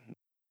XR.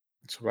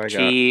 That's what I got.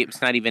 Cheap.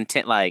 It's not even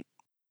 10. Like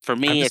for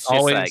me, it's just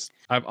always, like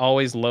I've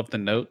always loved the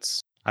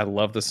Notes. I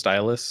love the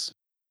stylus,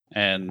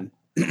 and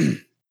I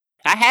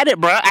had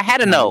it, bro. I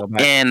had a Note,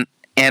 and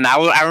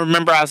I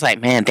remember I was like,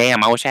 man,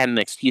 damn, I wish I had an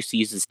excuse to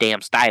use this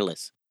damn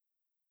stylus.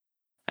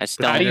 I just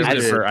don't.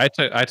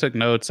 I took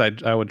notes.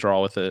 I would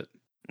draw with it.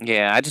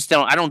 Yeah, I just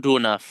don't. I don't do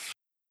enough.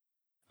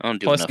 I don't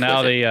do Plus enough.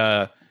 now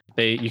with it.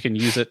 you can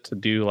use it to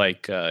do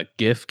like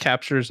GIF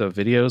captures of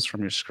videos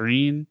from your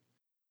screen.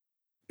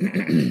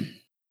 Yeah.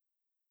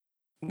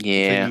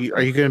 So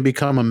are you going to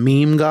become a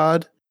meme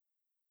god?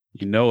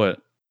 You know it.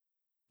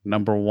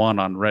 Number one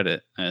on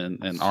Reddit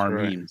and our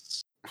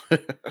memes.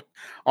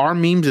 Our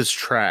memes is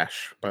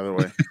trash, by the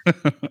way.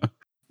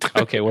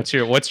 Okay, what's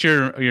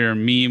your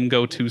meme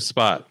go-to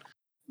spot?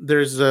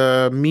 There's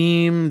a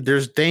meme.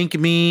 There's dank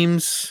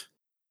memes.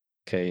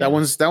 Okay, that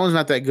one's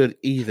not that good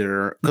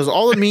either. Because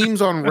all the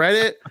memes on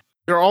Reddit,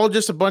 they're all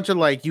just a bunch of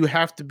like you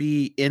have to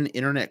be in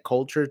internet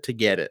culture to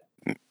get it.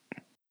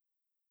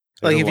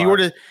 Like if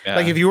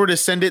you were to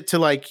send it to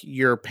like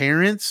your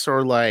parents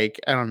or like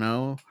I don't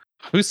know.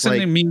 Who's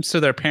sending memes to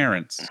their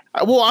parents?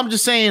 Well, I'm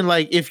just saying,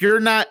 like, if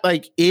you're not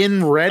like in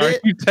Reddit, are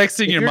you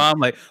texting your mom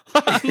like,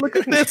 "Look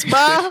at this,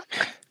 mom"?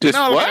 Just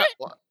what?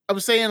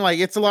 I'm saying, like,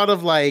 it's a lot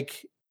of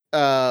like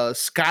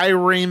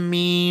Skyrim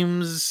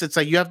memes. It's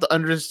like you have to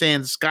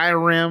understand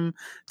Skyrim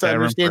to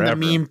understand forever.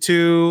 the meme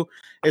too.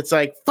 It's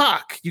like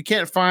fuck, you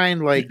can't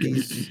find like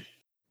these.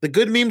 The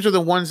good memes are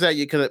the ones that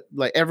you could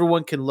like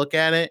everyone can look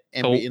at it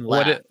and so be in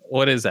laugh.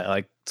 what is that?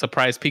 Like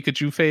surprise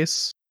Pikachu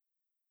face?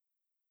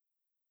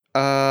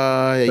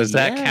 Does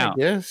that count?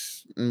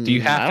 Yes. Do you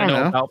have to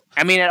know about?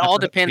 I mean, it all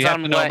depends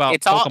on what.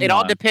 It all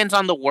Pokemon? depends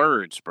on the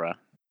words, bro.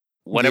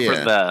 Whatever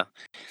Yeah.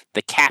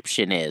 the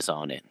caption is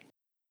on it.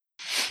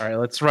 All right,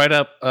 let's write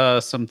up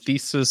some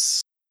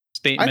thesis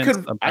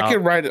statements. I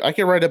could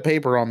write a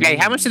paper on. Hey,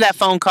 how much did that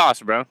phone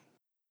cost, bro?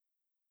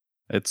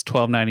 It's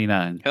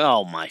 $12.99.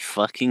 Oh my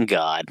fucking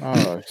god!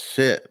 Oh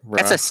shit, bro.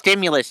 That's a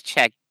stimulus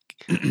check.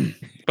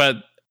 But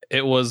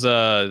it was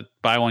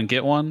buy one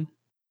get one,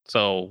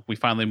 so we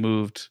finally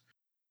moved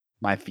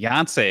my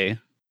fiance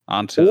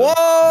onto my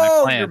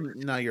Whoa!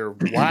 plan. Your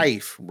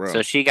wife, bro.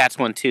 So she got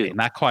one too.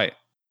 Not quite.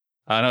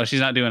 No, she's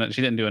not doing it.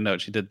 She didn't do a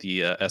Note. She did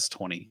the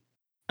S20.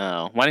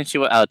 Oh, why didn't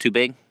you? Oh, too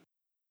big.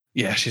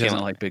 Yeah, she doesn't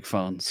like big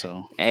phones.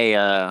 So Hey,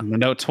 the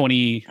Note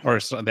 20 or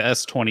the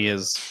S20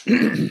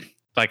 is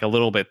like a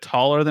little bit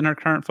taller than her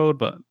current phone,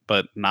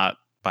 but not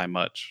by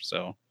much.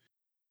 So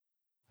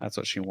that's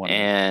what she wanted.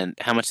 And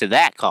how much did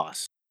that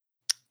cost?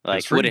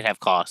 Like, free. would it have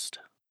cost?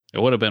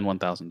 It would have been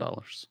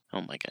 $1,000.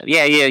 Oh my god.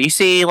 Yeah. You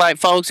see, like,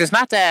 folks, it's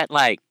not that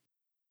like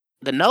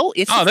the Note.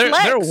 It's a they're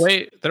flex.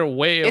 they're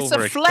way It's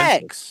over a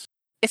flex.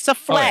 It's a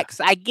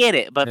flex. I get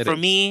it, but It for is.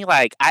 me,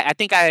 like, I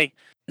think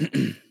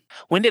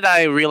when did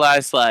I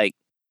realize like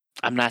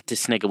I'm not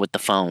this nigga with the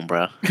phone,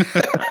 bro?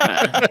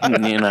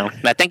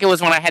 I think it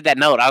was when I had that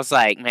Note. I was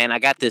like, man, I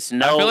got this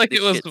Note. I feel like this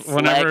it was shit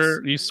whenever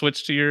flex. you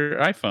switched to your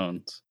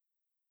iPhones.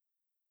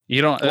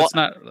 You don't. Well, It's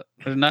not.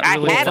 They're not I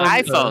really had fun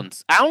to-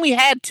 iPhones. I only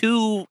had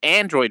 2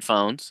 Android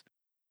phones.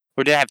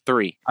 Or did I have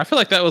 3? I feel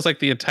like that was like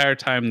the entire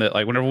time that,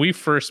 like, whenever we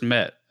first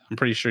met, I'm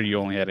pretty sure you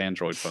only had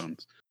Android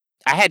phones.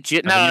 I had I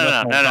mean, you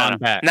must have gone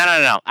back.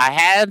 No. I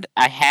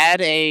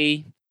had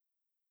a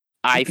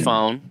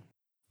iPhone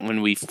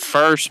when we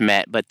first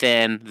met, but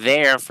then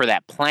there for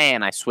that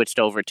plan, I switched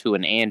over to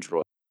an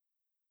Android.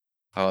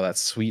 Oh, that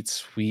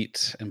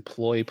sweet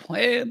employee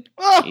plan.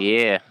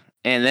 Yeah,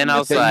 and then I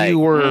was that like, you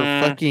were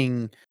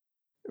fucking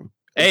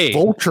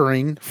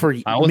vulturing for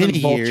I wasn't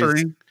many years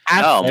vulturing.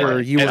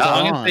 after you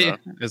were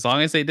as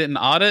long as they didn't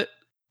audit,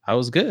 I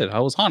was good. I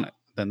was on it.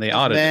 Then they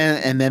audited,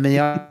 and then they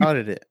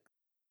audited it.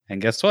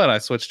 And guess what? I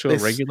switched to a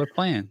They- regular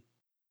plan.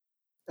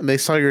 And they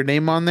saw your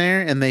name on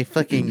there, and they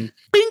fucking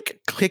bink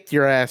clicked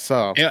your ass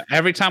off. Yeah,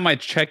 every time I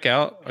check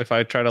out, if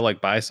I try to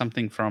like buy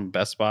something from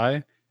Best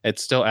Buy, it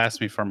still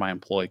asks me for my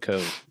employee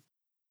code.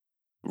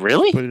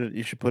 Really?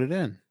 You should put it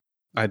in.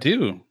 I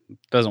do. It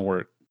doesn't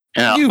work.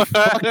 You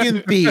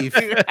fucking thief!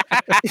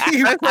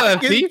 You That's not a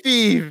fucking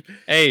thief!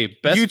 Hey,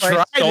 Best You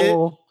Buy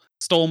tried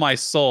stole my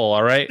soul.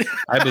 All right,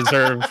 I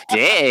deserve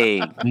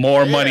dang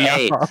more money.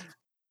 Hey, off.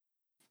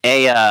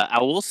 hey, I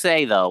will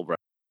say though, bro.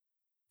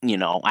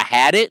 I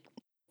had it.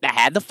 I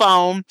had the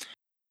phone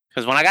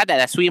because when I got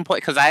that sweet employee,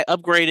 because I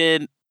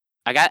upgraded.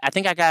 I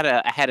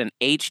had an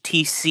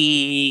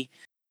HTC.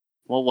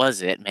 What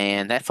was it,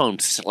 man? That phone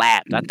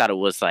slapped. I thought it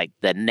was like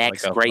the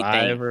next Like a great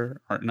 5 thing.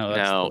 or no,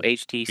 that's No, the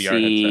VR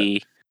HTC.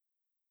 headset.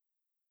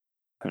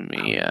 Let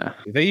me.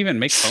 Do they even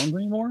make phones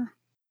anymore?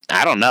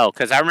 I don't know,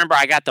 because I remember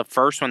I got the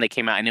first one that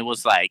came out, and it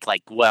was like,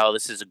 well,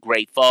 this is a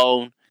great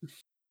phone.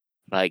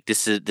 Like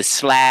this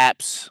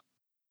slaps.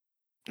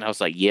 And I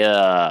was like,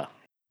 yeah,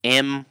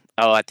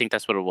 Oh, I think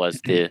that's what it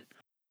was. The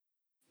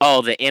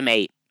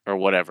M8 or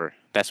whatever.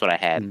 That's what I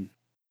had,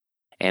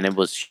 and it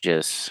was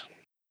just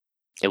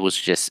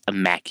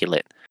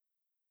immaculate.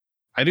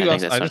 I do. think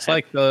Also, that's I what just I had.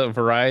 like the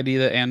variety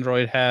that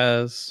Android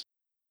has.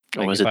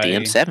 Or was it the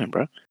M7,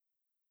 bro?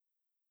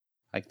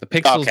 Like the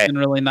Pixel's Okay. been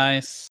really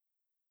nice.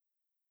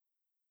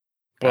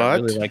 I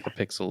But- really like the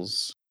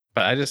Pixels.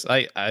 But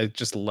I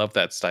just love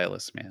that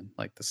stylus, man.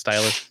 Like the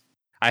stylus.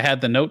 I had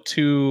the Note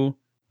 2,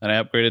 and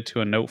I upgraded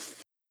to a Note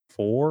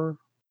 4.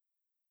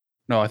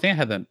 No, I think I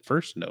had the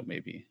first Note.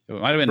 Maybe it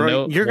might have been Bro,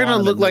 Note. you're 1 gonna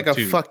and look then like Note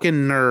a 2. fucking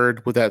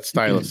nerd with that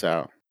stylus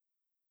out.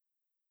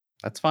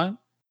 That's fine.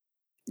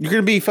 You're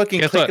gonna be fucking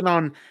Guess what? clicking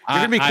on. You're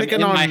gonna be I'm clicking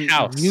in on my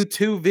house.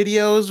 YouTube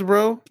videos,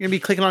 bro. You're gonna be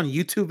clicking on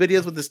YouTube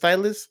videos with the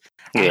stylus.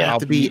 I Yeah. have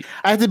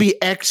to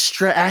be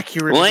extra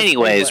accurate. Well, with the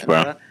play anyways,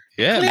 button, bro.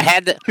 Yeah. I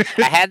had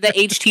the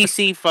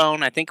HTC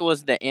phone. I think it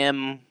was the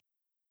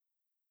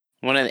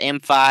one of the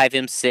M5,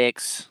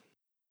 M6,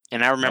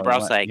 and I remember I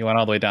was like, you went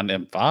all the way down to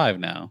M5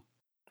 now.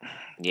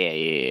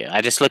 yeah.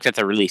 I just looked at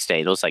the release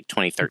date. It was like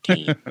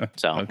 2013.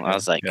 So Okay, I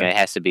was like, yeah. it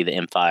has to be the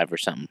M5 or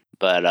something.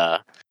 But I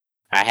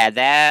had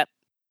that.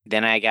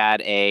 Then I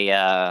got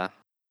an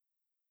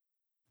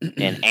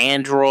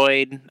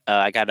Android.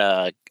 I got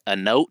a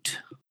Note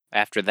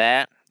after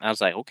that. I was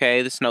like,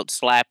 okay, this Note's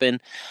slapping.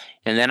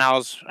 And then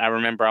I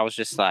remember I was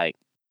just like,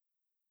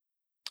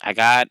 I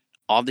got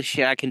all the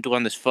shit I can do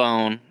on this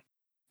phone.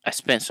 I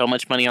spent so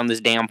much money on this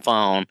damn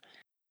phone.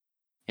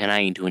 And I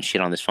ain't doing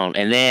shit on this phone.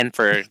 And then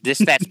for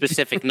that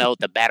specific Note,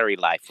 the battery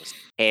life was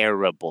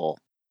terrible.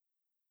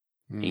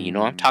 And you know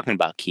what I'm talking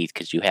about, Keith,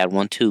 because you had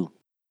one too.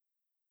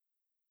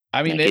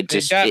 I mean, Like,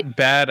 it got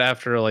bad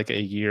after like a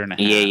year and a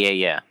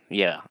half.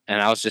 Yeah.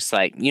 And I was just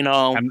like, And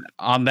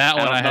on that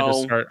one, don't I had to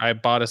know. start. I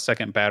bought a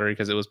second battery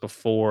because it was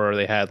before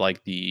they had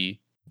like the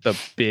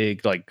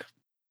big like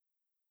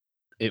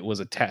it was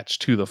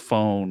attached to the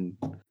phone.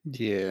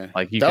 Yeah,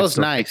 Like you that could was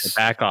still take nice. the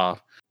back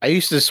off. I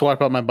used to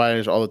swap out my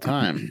batteries all the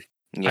time.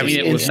 I mean,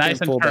 it was Instant nice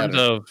in full terms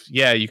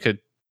battery. of you could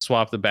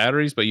swap the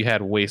batteries, but you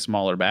had way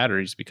smaller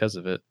batteries because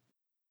of it.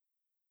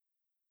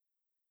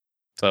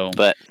 So,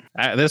 but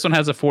this one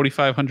has a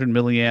 4,500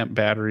 milliamp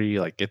battery.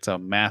 Like it's a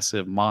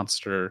massive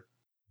monster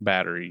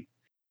battery.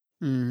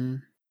 Mm-hmm.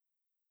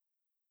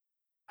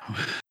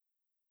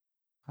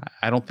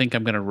 I don't think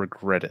I'm gonna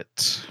regret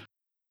it.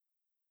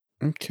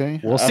 Okay.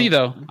 We'll see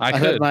though. I've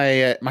had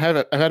my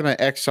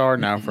XR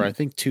now for I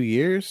think 2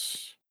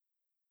 years.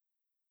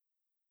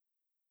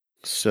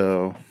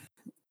 So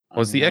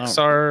Was the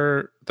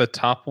XR the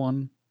top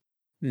one?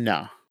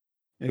 No.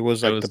 It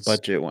was like the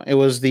budget one.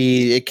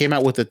 It came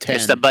out with the 10.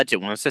 It's the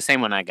budget one. It's the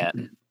same one I got.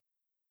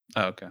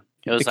 Oh, okay.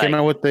 It came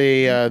out with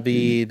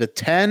the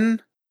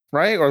 10,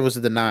 right? Or was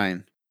it the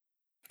 9?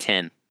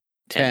 10.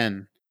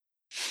 10.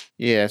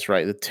 Yeah, that's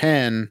right. The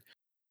 10.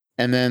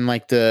 And then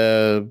like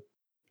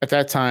at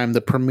that time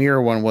the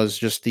premier one was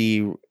just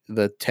the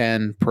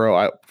 10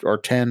 Pro or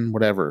 10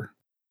 whatever.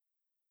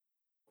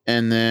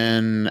 And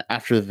then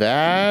after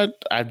that,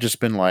 I've just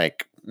been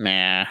like,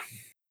 nah.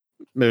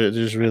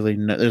 There's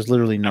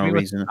literally no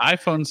reason. With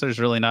iPhones, there's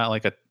really not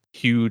like a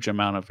huge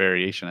amount of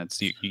variation. It's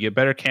you get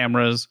better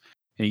cameras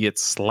and you get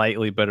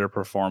slightly better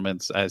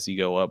performance as you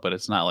go up, but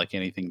it's not like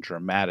anything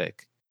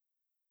dramatic.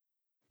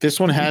 This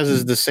one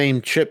has the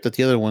same chip that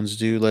the other ones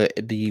do, like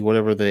the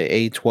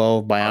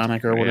A12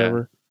 Bionic or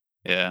whatever.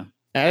 Yeah.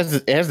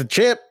 It has the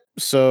chip,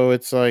 so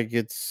it's like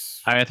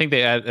I think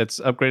it's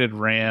upgraded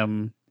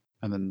RAM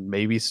and then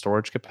maybe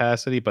storage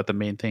capacity, but the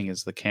main thing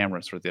is the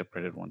cameras for the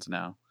upgraded ones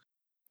now.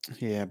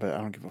 Yeah, but I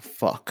don't give a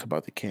fuck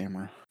about the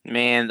camera.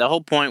 Man, the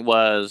whole point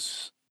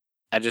was,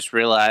 I just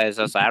realized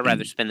I was like, I'd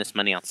rather spend this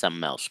money on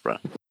something else, bro.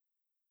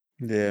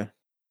 Yeah.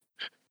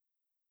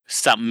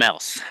 Something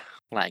else,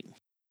 like.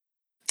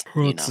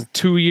 It's a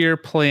 2-year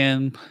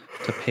plan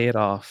to pay it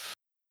off.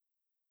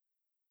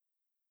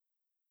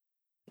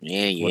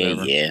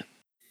 Yeah.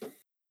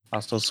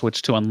 I'll still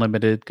switch to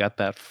unlimited. Got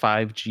that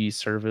 5G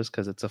service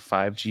because it's a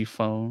 5G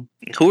phone.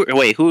 Who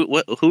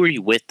are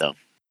you with though?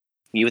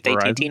 You with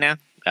AT&T now?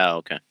 Oh,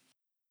 okay.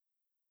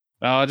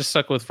 No, I just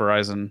stuck with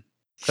Verizon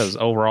because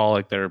overall,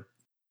 like their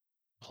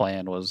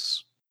plan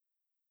was,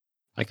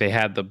 like they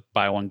had the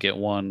buy one get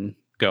one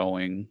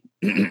going.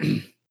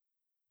 we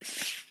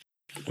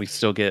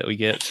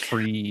get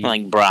free.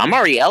 Like, bro, I'm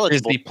already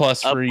eligible. Disney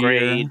Plus for a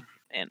year,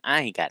 and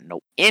I ain't got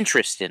no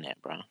interest in it,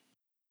 bro.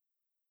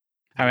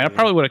 I mean, I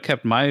probably would have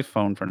kept my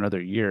phone for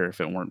another year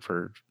if it weren't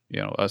for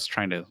us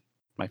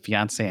my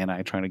fiance and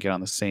I trying to get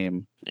on the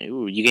same.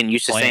 Ooh, you getting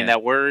used to saying plan.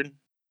 that word?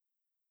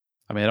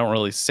 I mean, I don't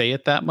really say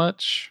it that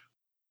much.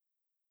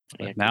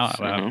 But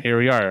now here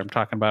we are. I'm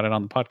talking about it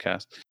on the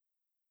podcast.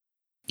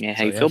 Yeah,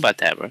 how you feel about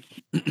that, bro?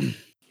 You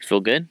feel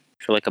good?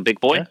 Feel like a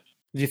big boy? Yeah.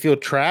 Do you feel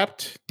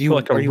trapped? Do you feel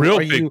like a real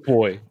big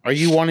boy? Are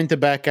you wanting to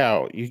back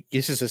out?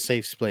 This is a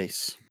safe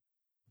place.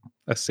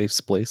 A safe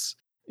place?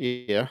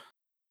 Yeah.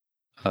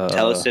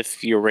 Tell us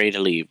if you're ready to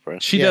leave, bro.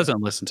 She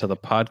doesn't listen to the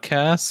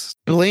podcast.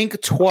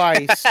 Blink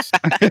twice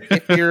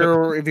if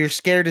you're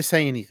scared to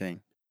say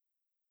anything.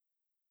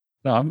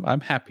 No, I'm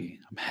happy.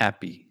 I'm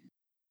happy.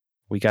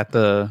 We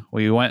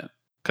went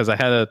because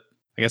I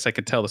guess I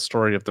could tell the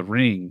story of the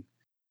ring.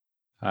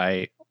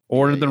 I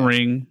ordered the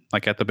ring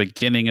like at the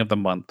beginning of the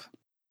month,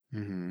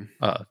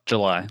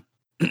 July.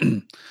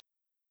 And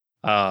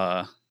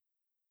my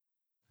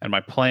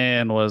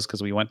plan was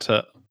because we went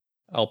to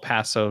El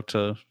Paso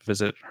to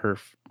visit her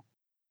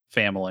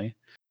family.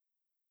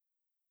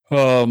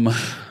 So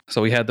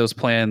we had those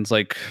plans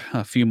like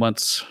a few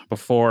months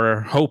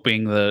before,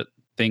 hoping that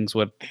things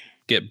would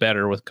get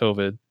better with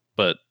COVID.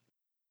 But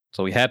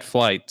so we had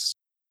flights,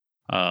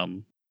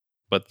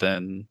 but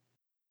then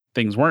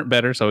things weren't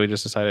better. So we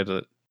just decided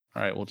to,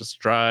 all right, we'll just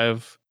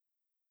drive,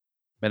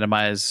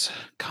 minimize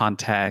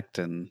contact,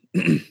 and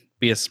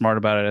be as smart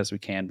about it as we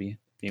can be,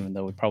 even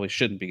though we probably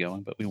shouldn't be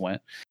going, but we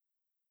went.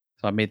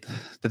 So I made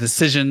the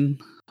decision.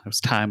 It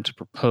was time to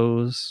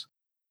propose.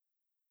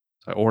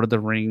 So I ordered the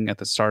ring at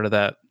the start of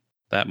that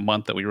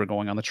month that we were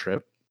going on the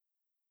trip.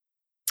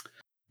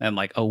 And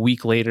like a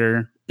week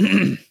later,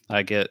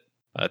 I get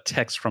a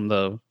text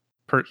from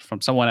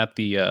from someone at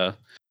the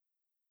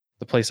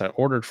place I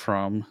ordered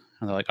from,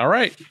 and they're like, "All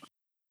right,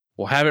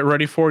 we'll have it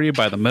ready for you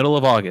by the middle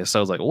of August." So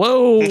I was like,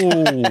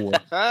 "Whoa!"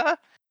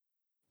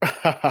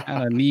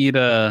 I need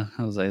I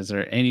was like, "Is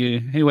there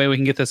any way we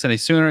can get this any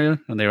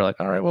sooner?" And they were like,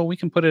 "All right, well, we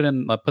can put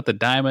the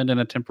diamond in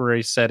a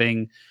temporary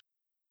setting,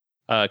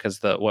 because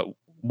what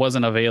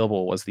wasn't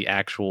available was the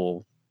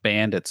actual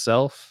band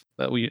itself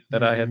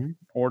that I had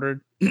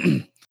ordered."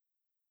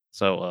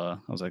 So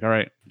I was like, "All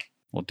right,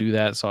 we'll do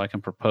that so I can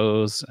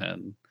propose,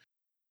 and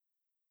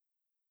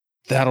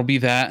that'll be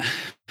that,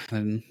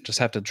 and just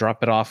have to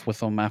drop it off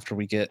with them after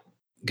we get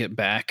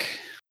back."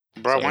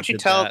 Bro, why don't you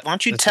tell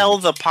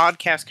the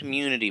podcast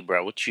community,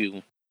 bro, what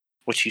you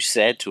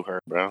said to her,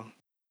 bro?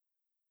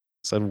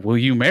 Said, "Will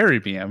you marry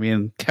me?" I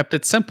mean, kept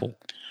it simple.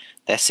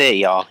 That's it,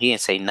 y'all. He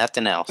didn't say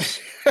nothing else.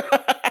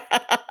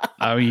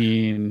 I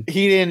mean,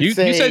 he didn't you,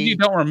 say. You said you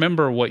don't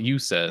remember what you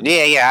said.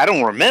 Yeah, I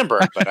don't remember,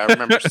 but I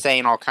remember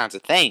saying all kinds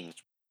of things.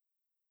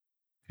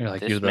 You're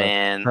like, you're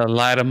the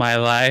light of my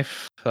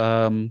life.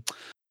 I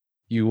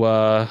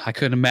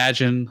couldn't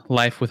imagine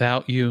life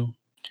without you.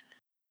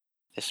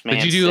 This man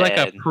Did you do like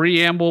a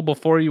preamble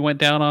before you went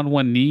down on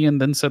one knee and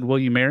then said, "Will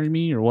you marry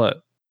me?" or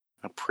what?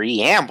 A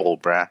preamble,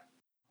 bruh.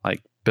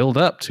 Like build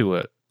up to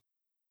it.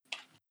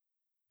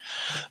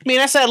 I mean,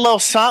 I said a little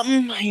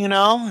something,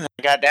 I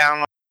got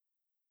down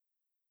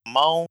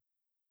Mo.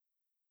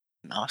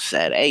 And I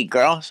said, "Hey,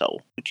 girl, so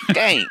what you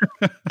think?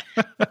 You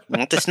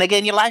want this nigga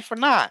in your life or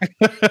not?"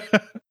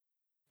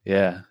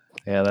 Yeah,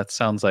 that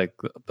sounds like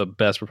the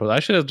best proposal. I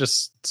should have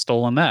just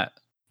stolen that.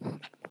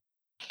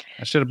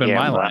 That should have been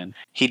my bro. line.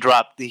 He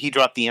dropped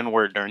the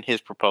N-word during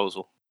his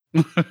proposal.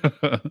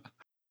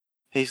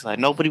 He's like,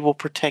 "Nobody will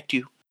protect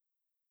you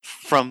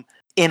from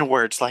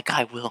N-words like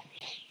I will."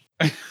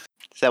 Is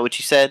that what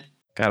you said?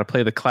 Got to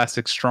play the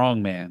classic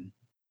strong man.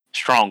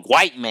 Strong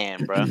white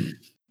man, bro.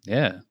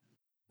 Yeah,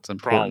 it's Strong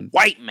important.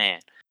 white man.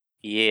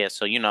 Yeah,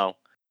 so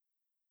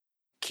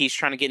Keith's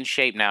trying to get in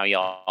shape now,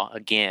 y'all.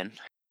 Again.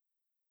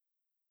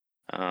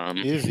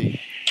 Is he?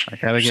 I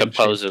gotta get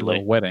supposedly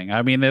a wedding.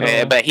 I mean,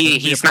 but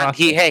he's not.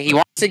 He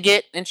wants to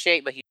get in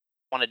shape, but he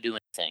doesn't want to do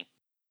anything.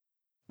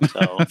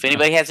 So, if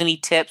anybody has any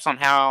tips on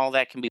how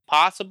that can be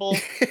possible,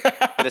 hit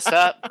us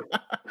up.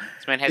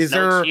 This man has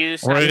no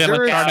excuse. We're gonna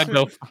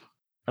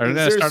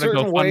start a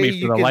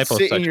GoFundMe for the liposuction.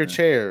 Sit in your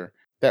chair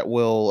that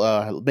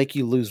will make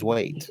you lose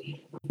weight.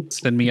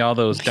 Send me all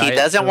those. He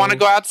doesn't want to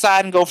go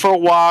outside and go for a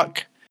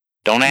walk.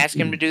 Don't ask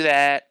him to do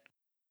that.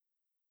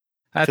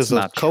 That's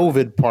not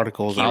COVID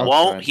particles.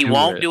 He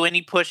won't do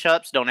any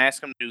push-ups. Don't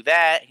ask him to do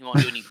that. He won't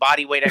do any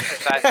body weight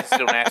exercises.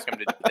 Don't ask him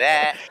to do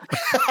that.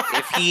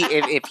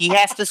 If he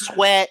has to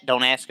sweat,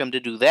 don't ask him to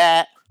do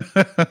that.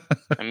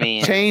 I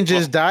mean, change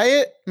his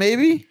diet,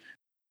 maybe.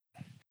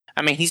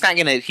 I mean, he's not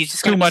gonna. He's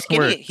just gonna be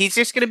skinny. He's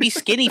just gonna be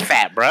skinny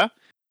fat, bro.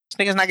 This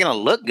nigga's not gonna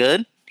look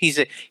good.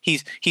 He's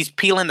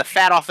peeling the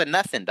fat off of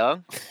nothing,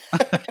 dog.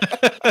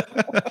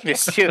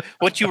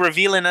 What you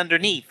revealing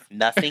underneath?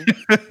 Nothing.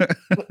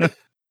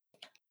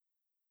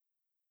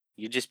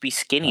 You just be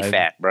skinny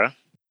fat, bro.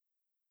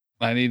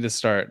 I need to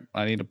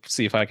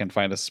see if I can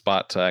find a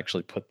spot to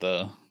actually put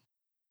the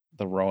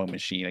rowing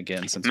machine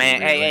again. Since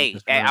hey,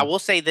 I will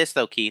say this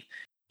though, Keith.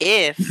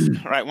 If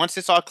once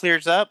this all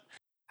clears up,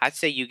 I'd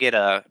say you get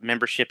a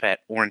membership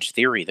at Orange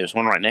Theory. There's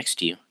one right next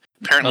to you.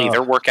 Apparently,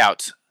 their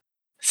workouts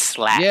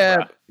slap.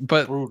 Yeah,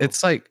 bro. but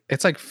it's like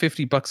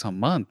 $50 a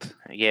month.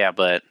 Yeah,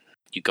 but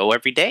you go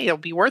every day, it'll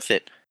be worth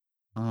it.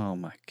 Oh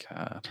my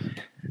god!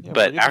 Yeah,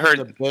 but I heard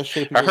their life.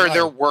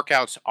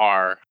 workouts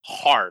are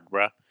hard,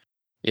 bro.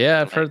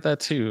 Yeah, I've heard that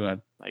too.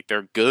 Like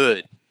they're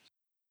good.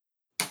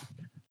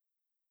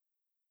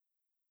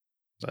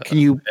 Can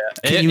you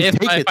if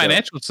take my it, though?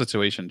 financial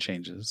situation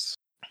changes,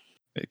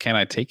 can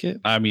I take it?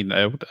 I mean,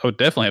 I would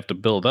definitely have to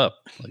build up.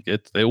 Like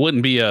it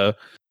wouldn't be a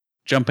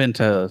jump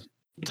into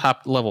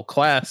top level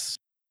class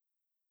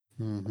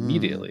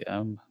immediately.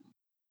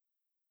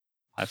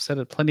 I've said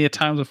it plenty of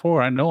times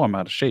before. I know I'm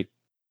out of shape.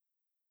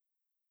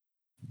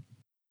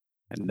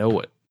 I know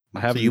it. I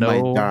have you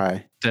might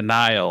die.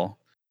 denial.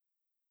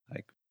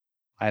 Like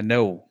I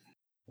know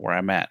where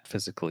I'm at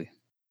physically.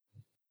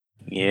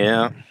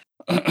 Yeah.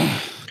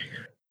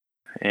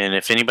 And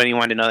if anybody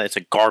wanted to know, it's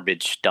a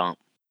garbage dump.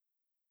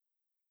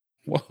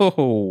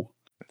 Whoa.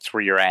 That's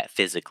where you're at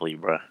physically,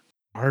 bro.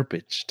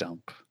 Garbage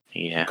dump.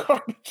 Yeah.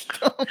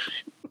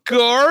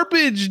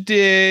 Garbage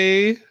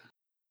day.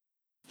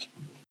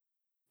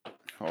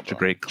 It's a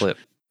great clip.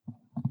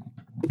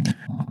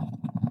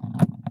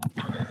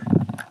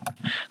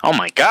 Oh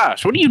my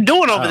gosh, what are you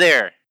doing over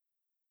there?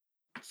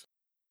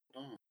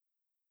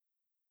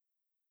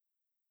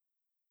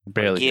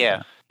 Barely.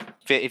 Yeah.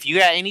 If you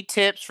got any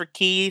tips for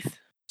Keith,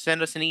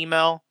 send us an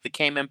email,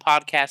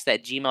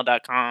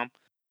 thekmenpodcast@gmail.com.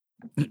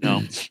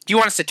 If you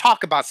want us to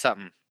talk about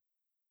something,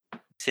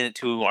 send it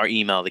to our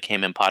email,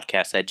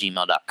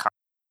 thekmenpodcast@gmail.com.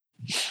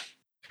 If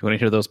you want to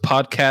hear those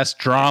podcast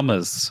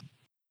dramas,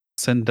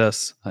 send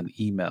us an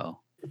email.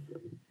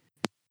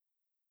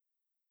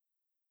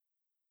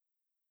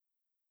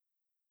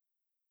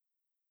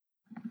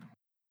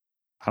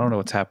 I don't know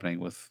what's happening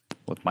with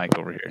Mike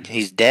over here.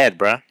 He's dead,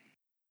 bro.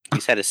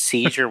 He's had a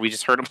seizure. We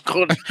just heard him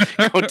go to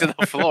the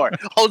floor.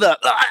 Hold up.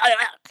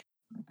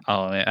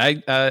 Oh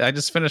man, I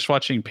just finished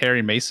watching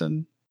Perry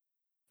Mason.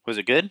 Was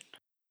it good?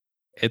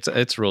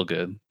 It's real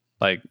good.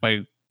 Like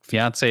my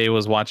fiance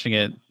was watching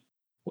it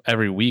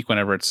every week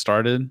whenever it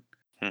started,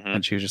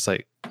 and she was just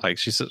like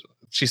she said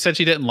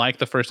she didn't like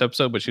the first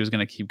episode, but she was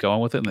gonna keep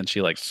going with it, and then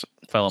she fell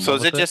in love. So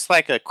is it just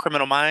like a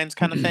Criminal Minds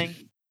kind of thing?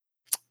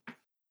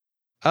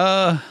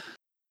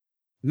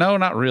 No,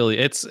 not really.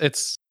 It's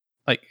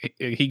like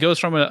he goes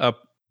from a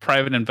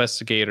private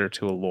investigator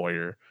to a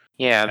lawyer.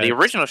 Yeah, the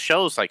original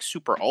show's like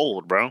super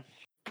old, bro.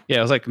 Yeah,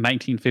 it was like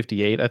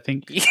 1958, I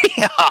think.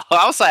 Yeah,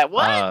 I was like,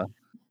 what?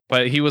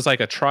 But he was like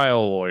a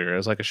trial lawyer. It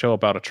was like a show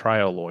about a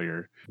trial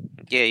lawyer.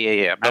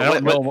 Yeah. But I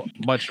don't know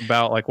much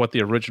about like what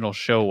the original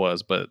show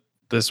was, but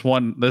this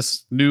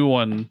new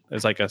one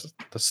is like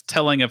this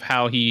telling of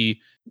how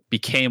he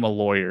became a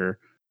lawyer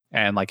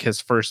and like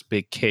his first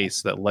big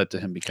case that led to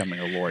him becoming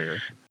a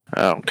lawyer.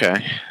 Oh,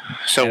 okay.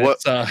 So and what?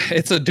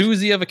 It's a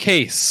doozy of a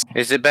case.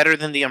 Is it better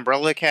than the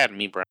Umbrella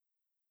Academy, bro?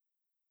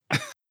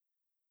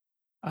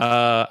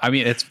 I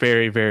mean, it's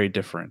very, very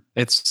different.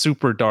 It's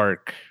super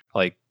dark,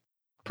 like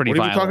pretty. What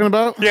are you talking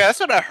about? Yeah, that's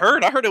what I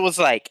heard. I heard it was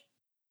like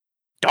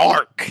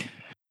dark.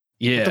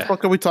 Yeah. What the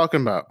fuck are we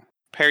talking about?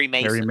 Perry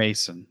Mason. Perry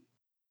Mason.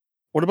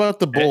 What about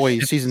The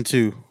Boys season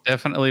 2?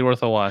 Definitely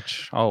worth a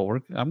watch. Oh,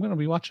 I'm gonna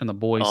be watching The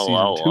Boys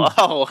season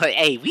 2.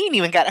 Hey, we ain't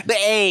even got.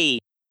 Hey,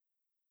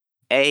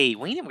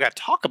 we ain't even got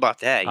to talk about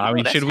that. I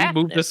mean, should we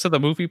move this to the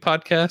movie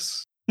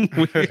podcast?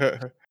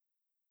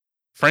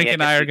 Frank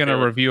and I are gonna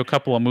review a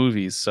couple of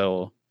movies,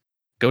 so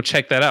go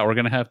check that out. We're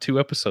gonna have 2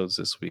 episodes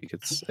this week.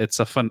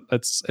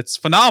 It's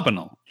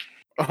phenomenal.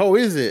 Oh,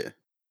 is it?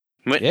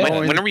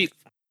 When are we?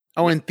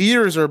 Oh, and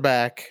theaters are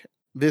back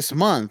this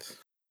month.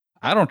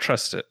 I don't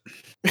trust it.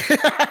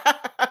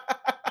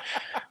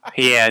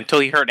 Yeah, until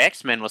he heard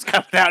X-Men was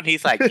coming out, and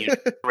he's like, "You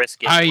risk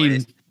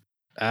it."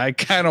 I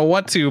kind of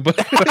want to, but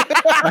I'm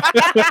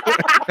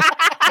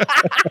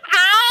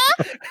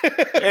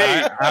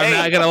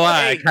not gonna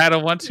lie. I kind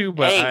of want to,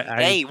 but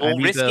we'll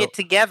risk it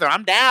together.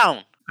 I'm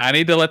down. I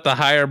need to let the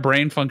higher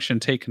brain function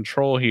take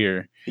control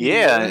here.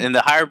 Yeah, and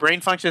the higher brain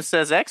function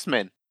says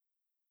X-Men.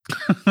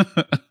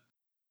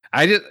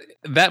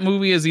 That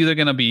movie is either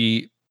gonna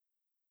be.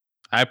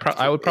 I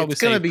would probably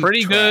say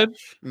pretty good,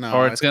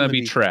 or it's gonna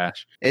be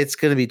trash. It's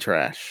gonna be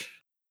trash.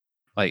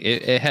 Like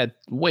it had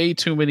way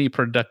too many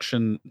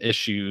production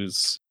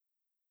issues.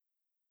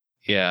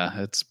 Yeah,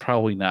 it's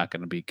probably not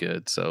going to be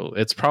good. So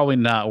it's probably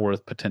not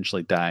worth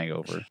potentially dying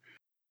over.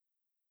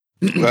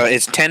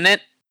 Is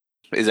Tenet?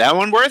 Is that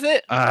one worth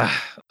it?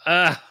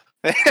 That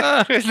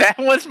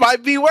one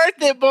might be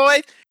worth it,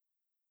 boys.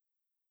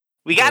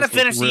 We got to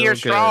finish the year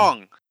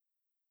strong.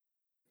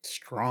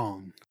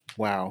 Strong.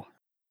 Wow.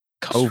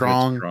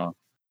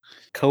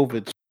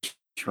 COVID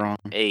strong.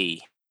 Hey.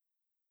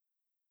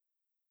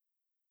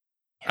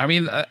 I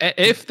mean,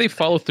 if they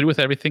follow through with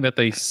everything that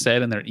they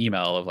said in their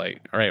email of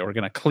like, all right, we're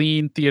going to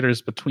clean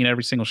theaters between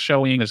every single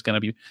showing. There's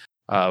going to be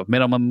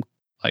minimum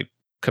like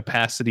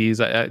capacities.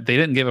 They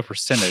didn't give a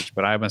percentage,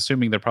 but I'm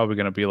assuming they're probably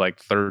going to be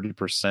like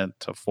 30%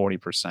 to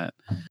 40%.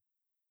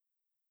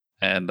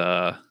 And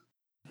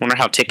wonder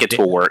how tickets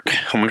will work.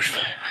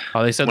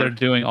 They said they're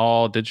doing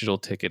all digital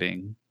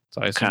ticketing.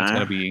 So I assume it's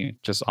going to be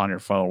just on your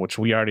phone, which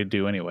we already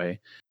do anyway.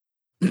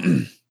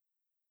 But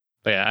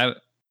yeah, I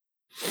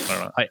don't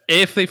know.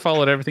 If they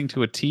followed everything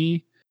to a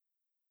T,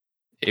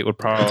 it would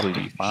probably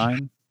be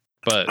fine.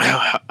 But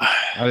I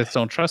just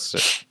don't trust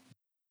it.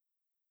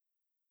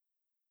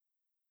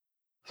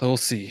 So we'll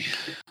see.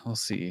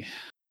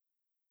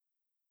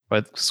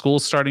 But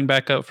school's starting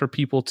back up for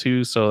people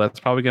too, so that's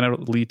probably going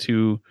to lead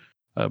to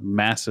a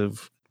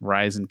massive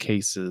rise in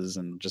cases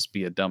and just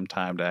be a dumb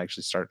time to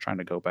actually start trying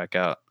to go back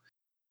out.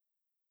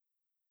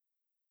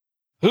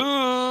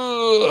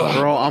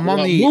 Bro, I'm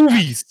on the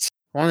movies.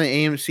 I'm on the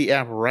AMC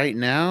app right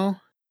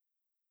now,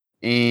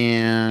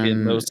 and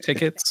getting those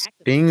tickets.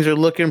 Things are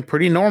looking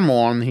pretty normal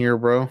on here,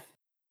 bro.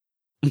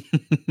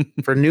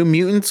 For New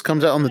Mutants,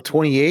 comes out on the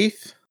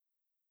 28th.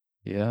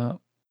 Yeah,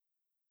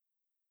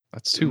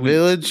 that's 2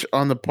 Village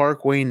on the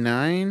Parkway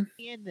 9.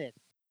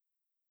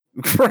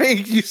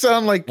 Frank, you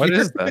sound like what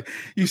is that?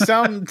 You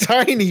sound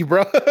tiny,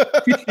 bro.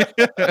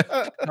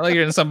 Like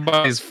you're in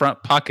somebody's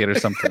front pocket or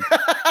something.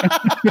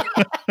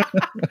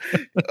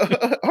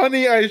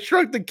 Honey, I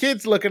Shrunk the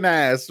Kids looking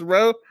ass,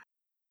 bro.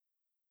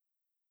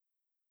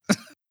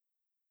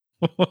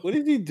 What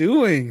is he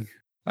doing?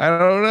 I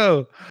don't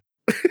know.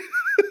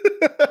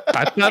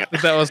 I thought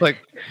that was like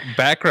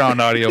background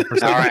audio for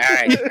something.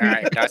 All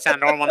right. Does that sound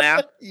normal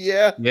now?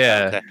 Yeah.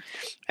 Okay.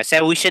 I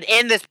said we should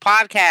end this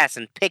podcast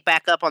and pick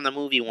back up on the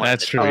movie one.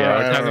 That's true. Yeah,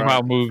 we're talking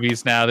about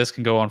movies now. This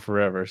can go on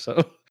forever.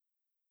 So,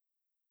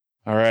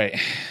 all right.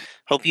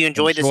 Hope you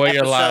enjoyed this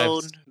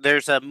episode.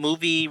 There's a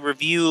movie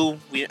review.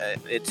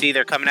 It's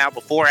either coming out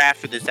before or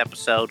after this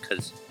episode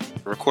because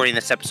we're recording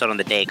this episode on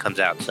the day it comes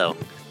out. So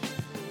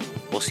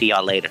we'll see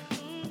y'all later.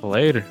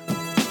 Later.